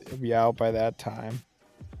he'll be out by that time.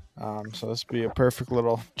 So this would be a perfect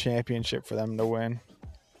little championship for them to win.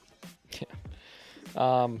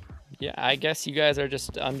 Yeah, I guess you guys are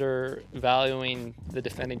just undervaluing the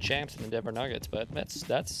defending champs in the Denver Nuggets, but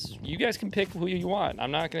that's you guys can pick who you want. I'm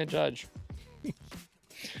not going to judge.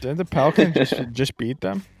 Didn't the Pelicans just beat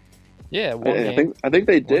them? Yeah, one game. I think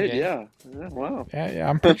they did. game. Yeah. Yeah. Wow. Yeah,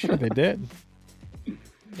 I'm pretty sure they did.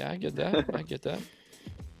 Yeah, I get that.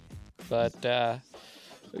 But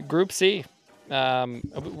Group C,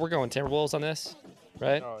 we're going Timberwolves on this,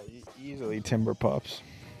 right? Oh, easily Timber Pups.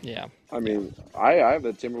 Yeah. I mean, I have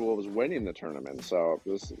the Timberwolves winning the tournament, so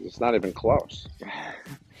it's not even close.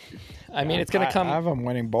 I mean, it's going to come I have them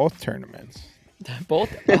winning both tournaments.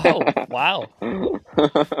 both. Oh, wow.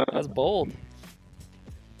 That's bold.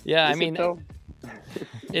 Yeah, I Is it mean, though?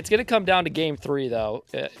 it's going to come down to Game 3, though.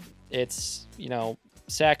 It's,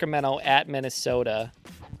 Sacramento at Minnesota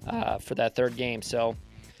for that third game. So,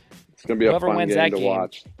 It's gonna be a whoever fun wins game that to game-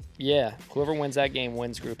 watch. yeah, whoever wins that game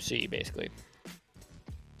wins Group C, basically.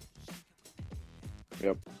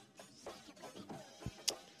 Yep.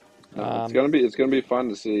 Um, It's gonna be fun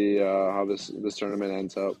to see how this tournament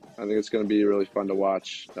ends up. I think it's gonna be really fun to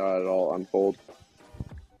watch it all unfold.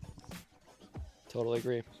 Totally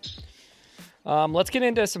agree. Let's get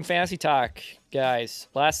into some fantasy talk, guys.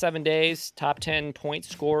 Last 7 days, top 10 point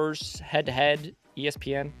scorers head-to-head,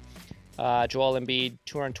 ESPN. Joel Embiid,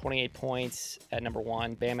 228 points at number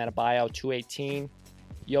 1. Bam Adebayo, 218.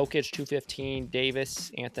 Jokic, 215.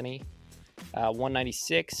 Davis, Anthony,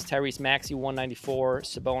 196. Tyrese Maxey, 194.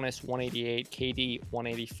 Sabonis, 188. KD,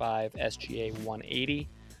 185. SGA, 180.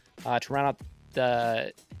 To round out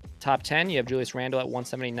the top 10, you have Julius Randle at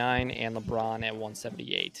 179 and LeBron at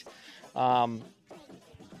 178.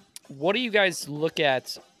 What do you guys look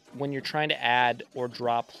at when you're trying to add or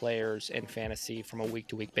drop players in fantasy from a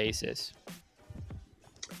week-to-week basis?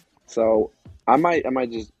 So I might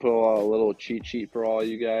just pull a little cheat sheet for all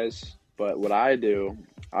you guys. But what I do,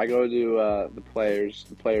 I go to the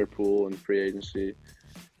player pool and free agency,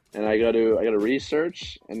 and I go to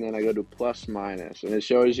research, and then I go to plus minus, and it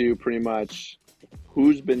shows you pretty much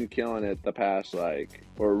who's been killing it the past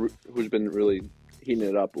or who's been really heating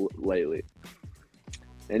it up lately.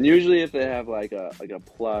 And usually if they have like a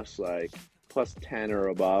plus 10 or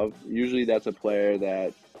above, usually that's a player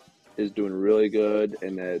that is doing really good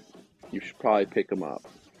and that you should probably pick them up.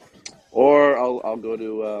 Or I'll go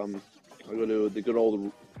to the good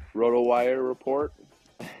old RotoWire report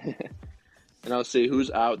and I'll see who's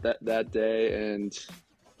out that day, and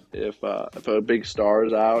if a big star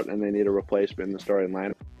is out and they need a replacement in the starting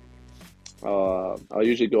lineup, I'll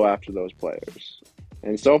usually go after those players.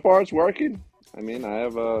 And so far it's working. I mean, I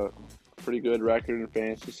have a pretty good record in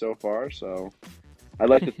fantasy so far, so I'd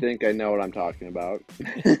like to think I know what I'm talking about.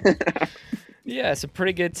 Yeah, some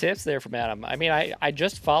pretty good tips there from Adam. I mean, I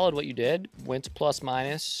just followed what you did. Went to plus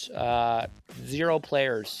minus. 0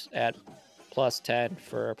 players at plus 10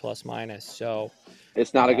 for a plus minus. So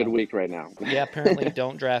It's not a good week right now. yeah, apparently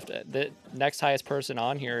don't draft it. The next highest person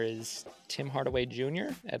on here is Tim Hardaway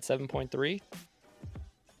Jr. at 7.3.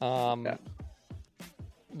 Yeah.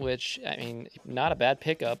 Which, I mean, not a bad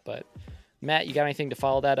pickup, but Matt, you got anything to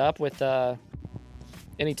follow that up with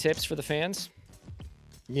any tips for the fans?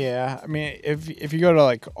 Yeah, I mean, if you go to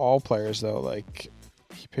like all players though, like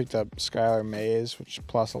he picked up Skylar Mays, which is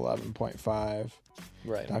plus 11.5,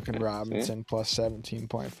 Right. Duncan Robinson plus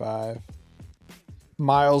 17.5,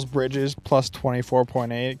 Miles Bridges plus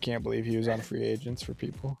 24.8. Can't believe he was on free agents for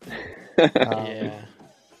people. Yeah.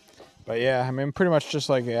 But yeah, I mean, pretty much just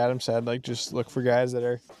like Adam said, like just look for guys that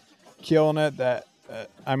are killing it. That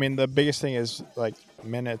I mean, the biggest thing is like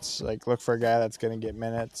minutes. Like look for a guy that's going to get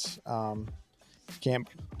minutes. Can't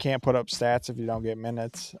put up stats if you don't get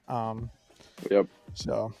minutes. Yep.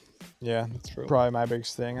 So yeah, that's True. probably my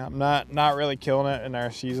biggest thing. I'm not really killing it in our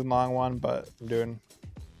season long one, but I'm doing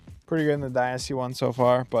pretty good in the dynasty one so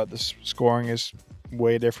far. But the scoring is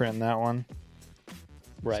way different in that one.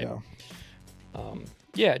 Right. So.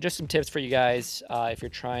 Yeah, just some tips for you guys if you're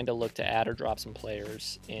trying to look to add or drop some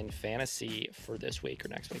players in fantasy for this week or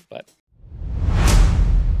next week. But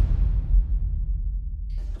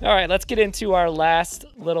all right, let's get into our last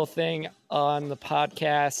little thing on the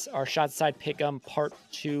podcast, our Shot Side Pick'em Part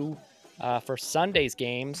 2 for Sunday's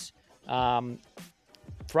games.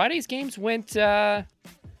 Friday's games went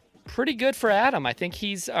pretty good for Adam. I think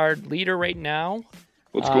he's our leader right now.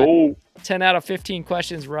 Let's go. 10 out of 15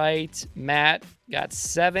 questions right. Matt got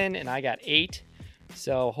 7 and I got 8.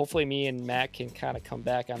 So hopefully me and Matt can kind of come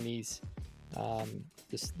back on these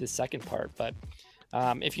this second part. But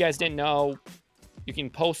if you guys didn't know, you can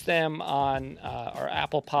post them on our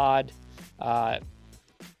Apple Pod.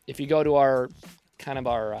 If you go to our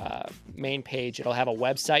main page, it'll have a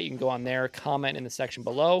website. You can go on there, comment in the section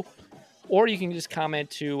below, or you can just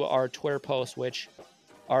comment to our Twitter post, which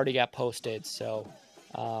already got posted. So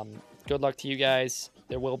good luck to you guys.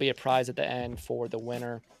 There will be a prize at the end for the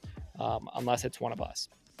winner, unless it's one of us.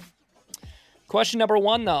 Question number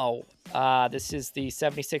 1, though. This is the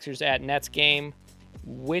 76ers at Nets game.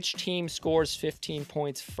 Which team scores 15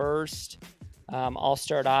 points first? I'll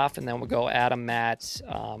start off, and then we'll go Adam, Matt,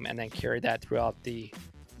 and then carry that throughout the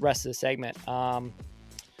rest of the segment. I'm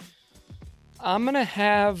gonna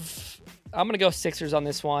go Sixers on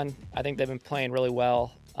this one. I think they've been playing really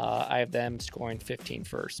well. I have them scoring 15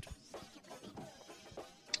 first.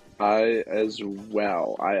 I as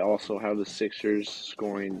well. I also have the Sixers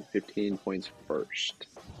scoring 15 points first.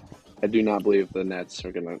 I do not believe the Nets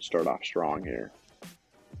are going to start off strong here.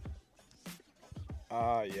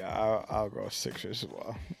 Yeah, I'll go Sixers as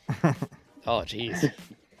well. Oh, jeez.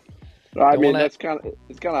 I mean, it's kind of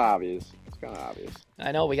obvious. It's kind of obvious.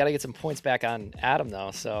 I know we got to get some points back on Adam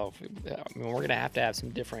though, so I mean, we're gonna have to have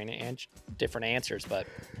some different answers. But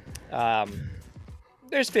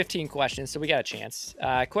there's 15 questions, so we got a chance.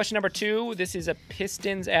 Question number 2. This is a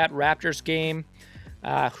Pistons at Raptors game.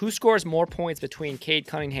 Who scores more points between Cade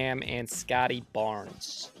Cunningham and Scotty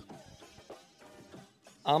Barnes?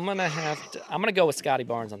 I'm gonna go with Scotty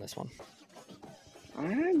Barnes on this one. All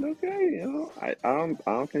right, okay. I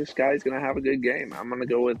don't think Scotty's gonna have a good game. I'm gonna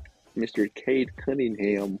go with Mr. Cade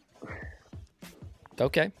Cunningham.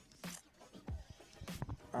 Okay.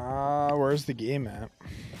 Where's the game at?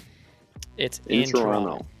 It's in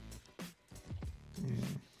Toronto.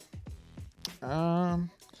 I'll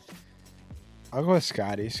go with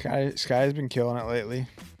Scotty. Scotty's been killing it lately.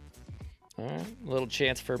 All right, a little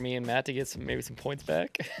chance for me and Matt to get maybe some points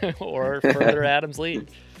back, or further Adam's lead.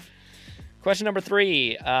 Question number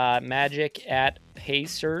 3, Magic at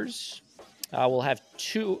Pacers. We'll have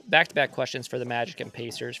 2 back-to-back questions for the Magic and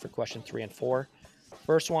Pacers for question 3 and 4.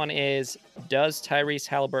 First one is, does Tyrese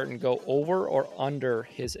Halliburton go over or under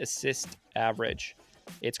his assist average?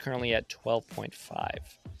 It's currently at 12.5.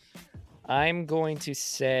 I'm going to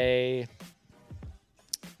say,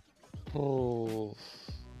 I'm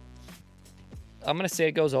going to say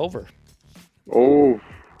it goes over. Oh,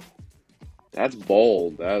 that's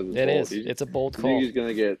bold. It is. It's a bold I call. think he's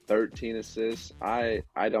gonna get 13 assists. I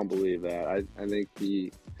don't believe that. I think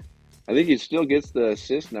he still gets the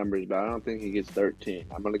assist numbers, but I don't think he gets 13.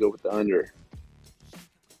 I'm gonna go with the under.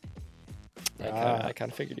 I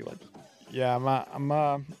kind of figured you would. Yeah,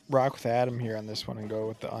 I'm rock with Adam here on this one and go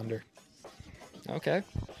with the under. Okay.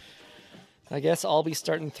 I guess I'll be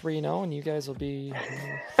starting 3-0, and you guys will be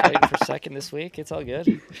fighting for second this week. It's all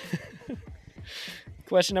good.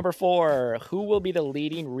 Question number 4. Who will be the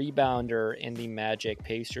leading rebounder in the Magic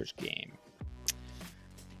Pacers game?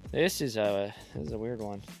 This is a weird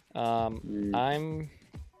one. I'm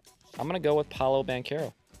gonna go with Paolo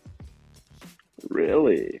Banchero.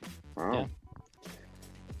 Really? Wow.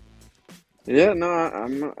 Yeah, no,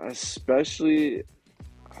 I'm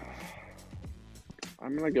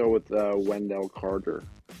gonna go with Wendell Carter.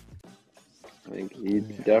 I think he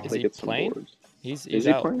definitely gets some boards. He's Is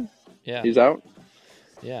he out. playing? Yeah. He's out?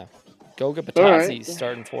 Yeah. Goga All right. Batazzi's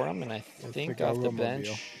starting for him, and I the think off the Goga Mobile.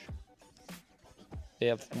 bench they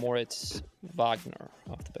have Moritz Wagner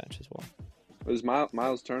off the bench as well. Is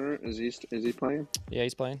Miles Turner? Is he playing? Yeah,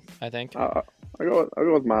 he's playing, I think. I'll go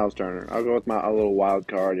with Miles Turner. I'll go with a little wild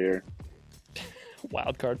card here.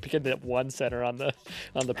 Wild card picking that one center on the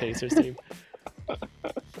Pacers team.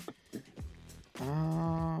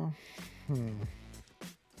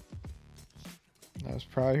 That's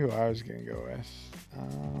probably who I was gonna go with.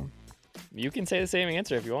 You can say the same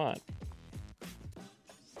answer if you want.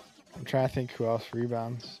 I'm trying to think who else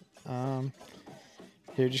rebounds.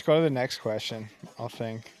 Here, just go to the next question. I'll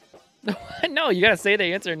think. No, you gotta say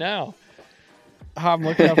the answer now. I'm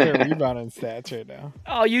looking up their rebounding stats right now.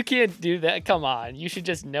 Oh, you can't do that. Come on, you should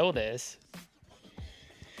just know this.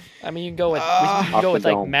 I mean, you can go with you can go Off with the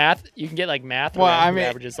like dome. math. You can get like math. Well, around I who mean-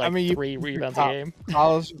 averages like I mean, you- 3 rebounds a game.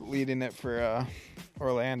 Paolo's leading it for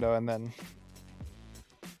Orlando, and then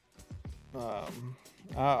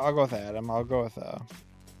I'll go with Adam. I'll go with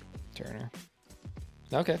Turner.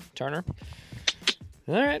 Okay, Turner.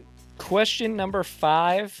 All right. Question number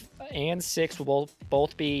 5 and 6 will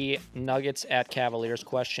both be Nuggets at Cavaliers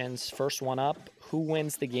questions. First one up: who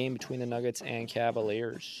wins the game between the Nuggets and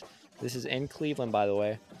Cavaliers? This is in Cleveland, by the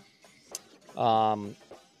way. I'm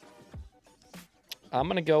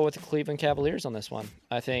going to go with the Cleveland Cavaliers on this one.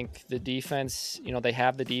 I think the defense, they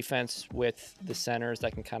have the defense with the centers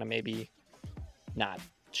that can kind of maybe not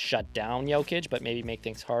shut down Jokic, but maybe make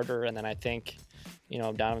things harder. And then I think,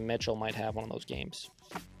 Donovan Mitchell might have one of those games.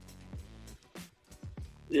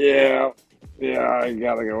 Yeah, I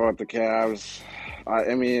gotta go with the Cavs.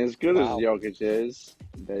 I mean, as good Wow. as Jokic is,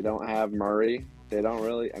 they don't have Murray. They don't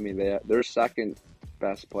really. I mean, their second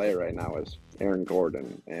best player right now is Aaron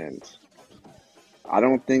Gordon, and I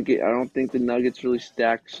don't think the Nuggets really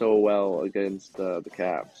stack so well against the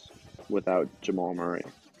Cavs without Jamal Murray.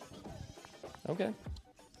 Okay.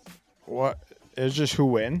 What? It's just who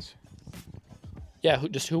wins? Yeah,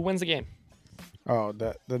 who wins the game? Oh,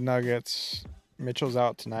 the Nuggets. Mitchell's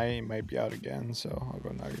out tonight. He might be out again, so I'll go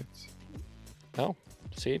Nuggets. Oh,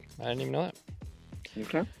 see, I didn't even know that.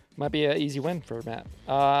 Okay. Might be an easy win for Matt.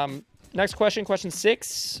 Next question, question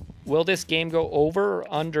 6. Will this game go over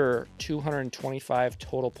or under 225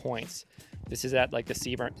 total points? This is at like the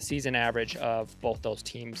season average of both those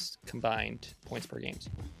teams combined points per games.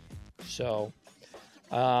 So,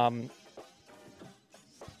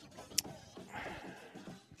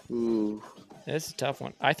 Ooh. this is a tough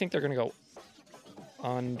one. I think they're going to go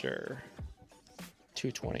under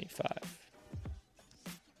 225.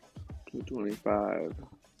 225.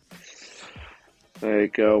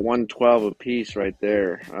 Like 112 apiece right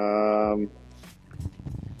there.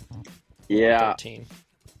 Yeah, 13.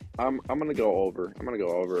 I'm gonna go over.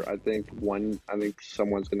 I think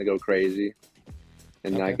someone's gonna go crazy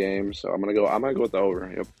in Okay. that game, so I'm gonna go with the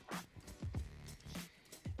over. Yep.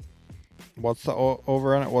 What's the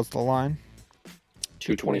over on it? What's the line?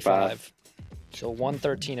 225. So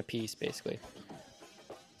 113 apiece, basically.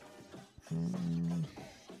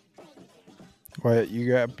 What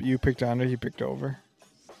you picked under, he picked over.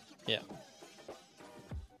 Yeah.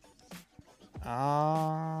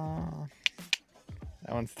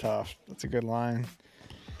 That one's tough. That's a good line.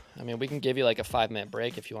 I mean, we can give you like a 5-minute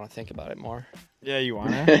break if you want to think about it more. Yeah, you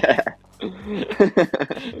want to?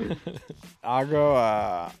 I'll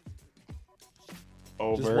go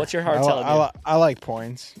over. Just what's your heart telling you? I like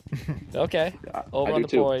points. Okay. Over I on do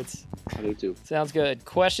the too. points. I do too. Sounds good.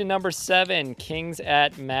 Question number 7, Kings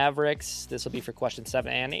at Mavericks. This will be for question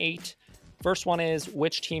 7 and 8. First one is,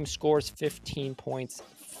 which team scores 15 points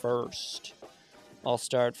first? I'll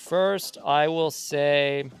start first. I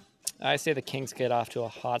say the Kings get off to a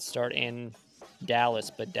hot start in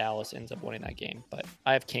Dallas, but Dallas ends up winning that game. But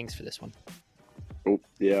I have Kings for this one. Oh,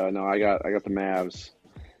 yeah, no, I got the Mavs.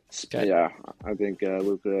 Okay. Yeah, I think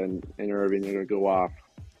Luka and Irving are gonna go off.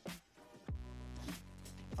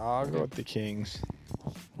 I'll go with the Kings.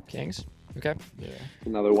 Kings? Okay. Yeah.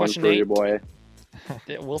 Another one Question for 8. your boy.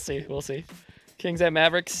 Yeah, we'll see. Kings at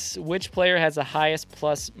Mavericks. Which player has the highest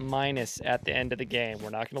plus minus at the end of the game? We're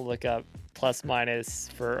not going to look up plus minus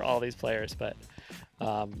for all these players, but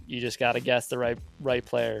you just got to guess the right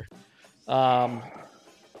player. I'm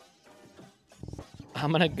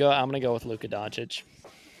gonna go with Luka Doncic.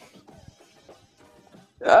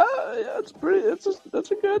 Yeah,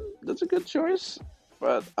 that's a good choice.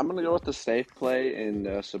 But I'm gonna go with the safe play in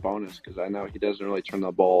Sabonis because I know he doesn't really turn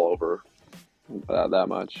the ball over that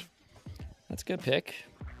much. That's a good pick.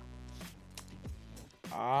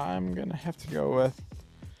 I'm gonna have to go with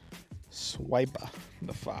Swiper,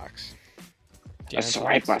 the Fox. A De'Aaron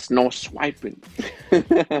swipe Fox. us, no swiping.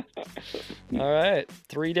 All right,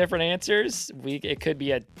 3 different answers. It could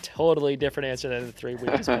be a totally different answer than the 3 we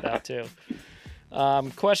just put out too.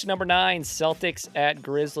 Question number 9: Celtics at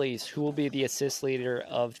Grizzlies. Who will be the assist leader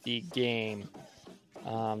of the game?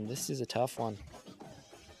 This is a tough one.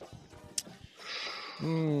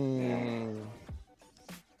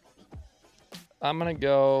 I'm gonna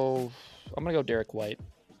go Derek White,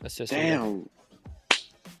 assist leader.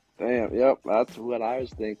 Damn. Yep, that's what I was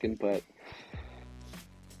thinking, but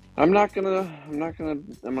I'm not gonna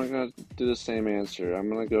do the same answer. I'm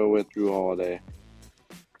gonna go with Drew Holiday.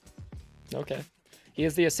 Okay. He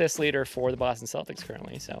is the assist leader for the Boston Celtics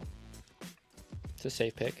currently, so it's a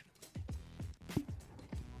safe pick.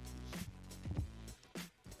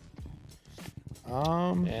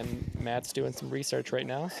 And Matt's doing some research right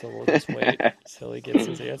now, so we'll just wait till he gets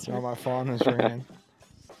his answer. No, my phone is ringing.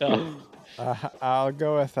 Oh, I'll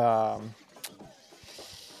go with I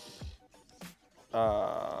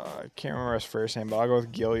can't remember his first name, but I'll go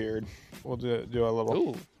with Gilliard. We'll do a little.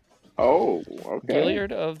 ooh, Oh, okay.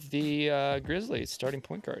 Gilliard of the Grizzlies, starting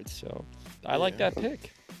point guard. So I like that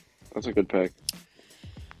pick. That's a good pick.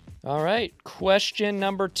 All right. Question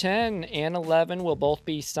number 10 and 11 will both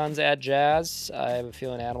be Suns at Jazz. I have a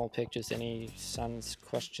feeling Adam will pick just any Suns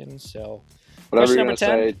question. So, Whatever question you're gonna number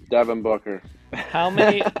 10. say, Devin Booker. How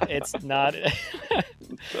many? It's not.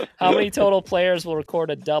 How many total players will record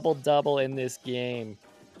a double-double in this game?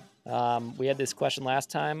 We had this question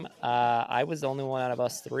last time. I was the only one out of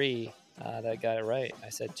us 3 that got it right. I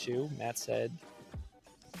said 2. Matt said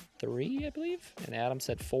 3, I believe, and Adam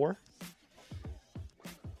said 4.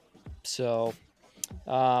 So,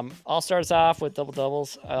 I'll start us off with double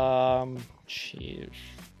doubles. Jeez.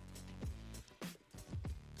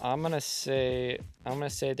 I'm gonna say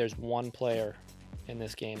there's one player in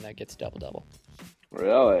this game that gets double double.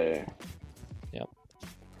 Really? Yep.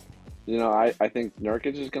 You know, I think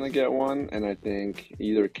Nurkic is gonna get one, and I think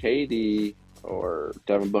either KD or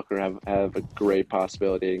Devin Booker have a great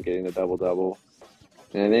possibility in getting the double double.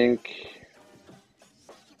 And I think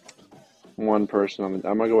one person. I'm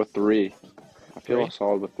gonna go with 3. I feel 3?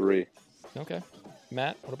 solid with 3. Okay.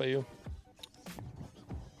 Matt, what about you?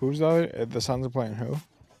 Who's the other? The Suns are playing who?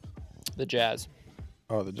 The Jazz.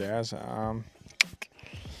 Oh, the Jazz.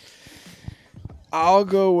 I'll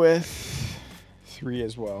go with 3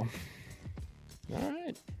 as well. All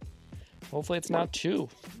right. Hopefully it's not 2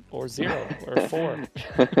 or 0 or 4.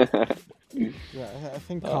 Yeah, I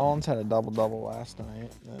think Collins had a double-double last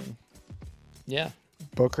night. And Yeah.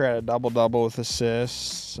 Booker had a double-double with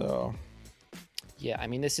assists. So Yeah, I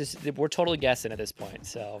mean, we're totally guessing at this point,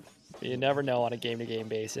 so you never know on a game-to-game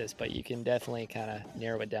basis, but you can definitely kind of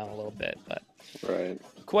narrow it down a little bit. But Right.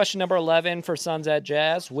 question number 11 for Suns at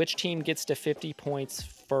Jazz. Which team gets to 50 points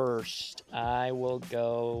first? I will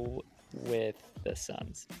go with the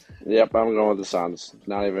Suns. Yep, I'm going with the Suns.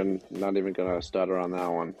 Not even gonna stutter on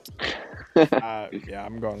that one. yeah,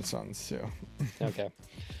 I'm going Suns too. Okay.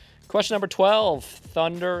 Question number 12,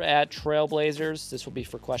 Thunder at Trailblazers. This will be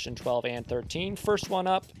for question 12 and 13. First one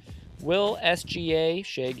up, will SGA,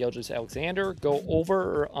 Shai Gilgeous-Alexander, go over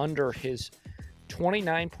or under his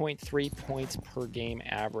 29.3 points per game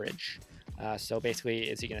average? So basically,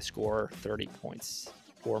 is he going to score 30 points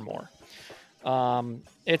or more?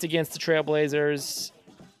 It's against the Trailblazers.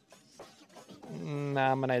 I'm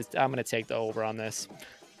gonna take the over on this.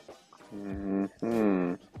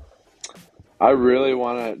 I really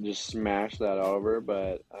want to just smash that over,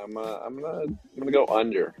 but I'm gonna go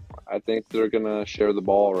under. I think they're gonna share the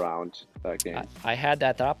ball around that game. I had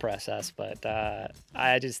that thought process, but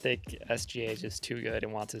I just think SGA is just too good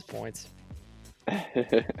and wants his points.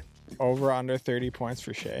 Over under 30 points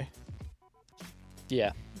for Shai.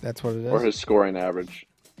 Yeah. That's what it is. Or his scoring average.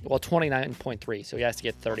 Well, 29.3, so he has to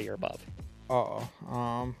get 30 or above.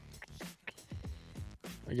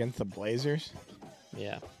 Against the Blazers,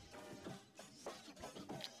 Yeah.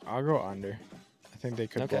 I'll go under. I think they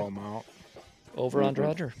could Okay. blow them out. Over,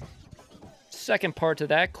 under. Second part to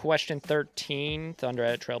that, question 13, Thunder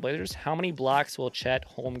at Trailblazers. How many blocks will Chet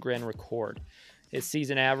Holmgren record? His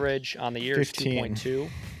season average on the year 15. is 2.2.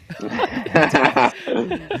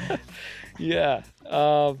 Yeah.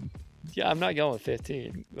 Yeah, I'm not going with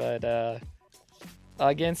 15, but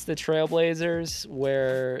against the Trailblazers,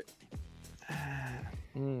 where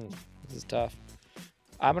this is tough.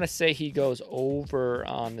 I'm gonna say he goes over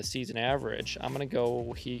on the season average. I'm gonna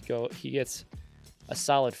go. He gets a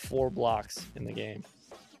solid 4 blocks in the game.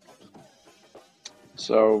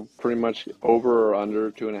 So pretty much over or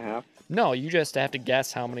under 2.5. No, you just have to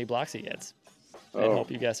guess how many blocks he gets, and Oh.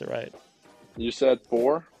 hope you guess it right. You said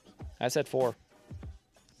 4. I said 4.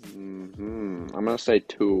 I'm gonna say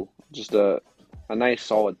 2. Just a nice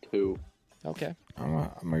solid 2. Okay. I'm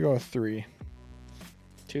gonna go with 3.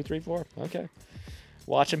 2, 3, 4. Okay.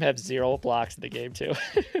 Watch him have 0 blocks in the game, too.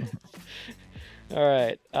 All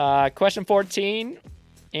right. Question 14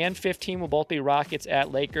 and 15 will both be Rockets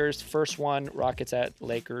at Lakers. First one, Rockets at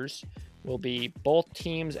Lakers, will be both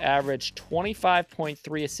teams average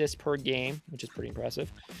 25.3 assists per game, which is pretty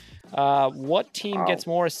impressive. What team gets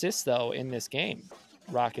more assists, though, in this game?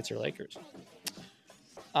 Rockets or Lakers?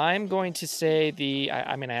 I'm going to say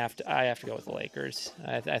I have to go with the Lakers.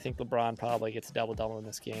 I think LeBron probably gets a double-double in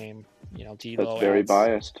this game. You know, D'Lo That's very adds.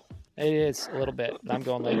 biased. It is a little bit, but I'm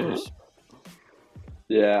going Lakers.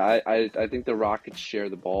 Yeah, I think the Rockets share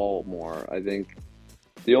the ball more. I think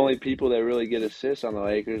the only people that really get assists on the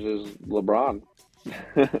Lakers is LeBron.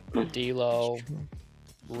 D'Lo,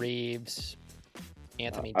 Reeves,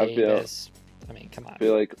 Anthony I feel- Davis. I mean, come on. I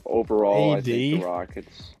feel like overall, I AD? think the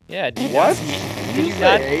Rockets. Yeah. What? Did you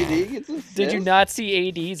not? AD gets assists? Did you not see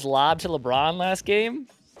AD's lob to LeBron last game?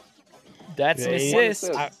 That's an Yeah, assist.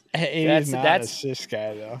 assist. He's not an that's- assist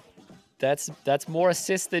guy though. That's more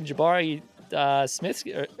assists than Jabari Smith's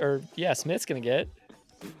Smith's gonna get.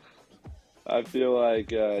 I feel like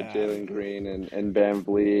Jalen Green and Van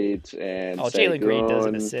Vliet and Jalen Green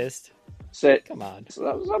doesn't Sengun. assist. Say, Come on.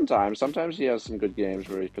 sometimes he has some good games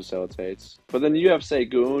where he facilitates. But then you have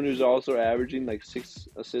Sengun, who's also averaging like 6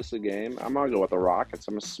 assists a game. I'm gonna go with the Rockets.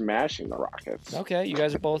 I'm smashing the Rockets. Okay, you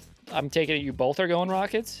guys are both. I'm taking it. You both are going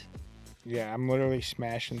Rockets. Yeah, I'm literally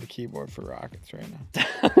smashing the keyboard for Rockets right now.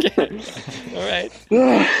 Okay. All right.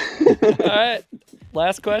 All right.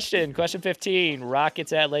 Last question. Question 15.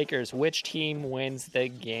 Rockets at Lakers. Which team wins the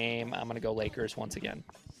game? I'm gonna go Lakers once again.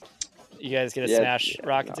 You guys gonna smash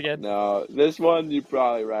Rockets again? No, this one you're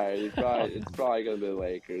probably right. It's probably gonna be the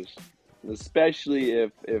Lakers, especially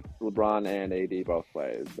if LeBron and AD both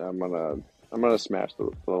play. I'm gonna smash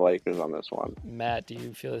the Lakers on this one. Matt, do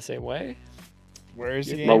you feel the same way? Where is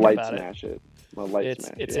the You're My game? Think light about it. smash it. My light It's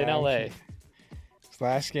smash it's it. in Yeah, LA. okay.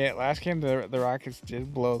 Last game, the Rockets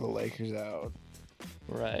did blow the Lakers out.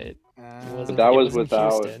 Right. Uh, that It was in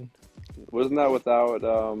without- Houston. Wasn't that without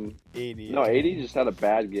AD. No, AD just had a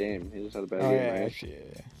bad game. He just had a bad Oh game, yeah, right? actually,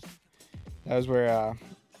 yeah. That was where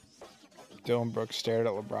Dylan Brooks stared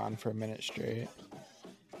at LeBron for a minute straight.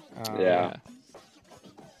 Yeah.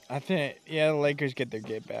 I think the Lakers get their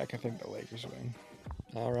get back. I think the Lakers win.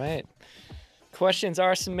 All right. Questions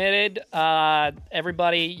are submitted.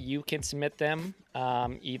 Everybody, you can submit them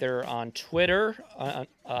either on Twitter,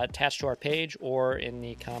 attached to our page, or in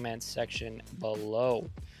the comments section below.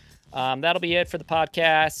 That'll be it for the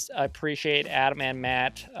podcast. I appreciate Adam and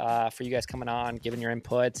Matt for you guys coming on, giving your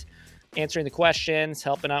input, answering the questions,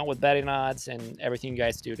 helping out with betting odds, and everything you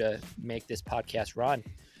guys do to make this podcast run.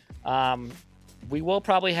 We will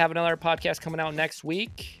probably have another podcast coming out next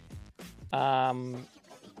week.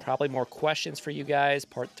 Probably more questions for you guys,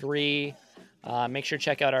 part 3. Make sure to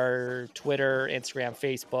check out our Twitter, Instagram,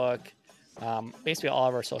 Facebook, basically all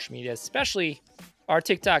of our social media, especially our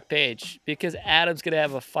TikTok page, because Adam's going to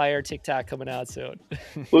have a fire TikTok coming out soon.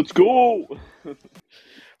 Let's go.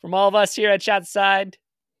 From all of us here at Shot Side,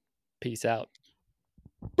 peace out.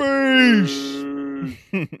 Peace.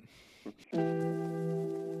 Peace.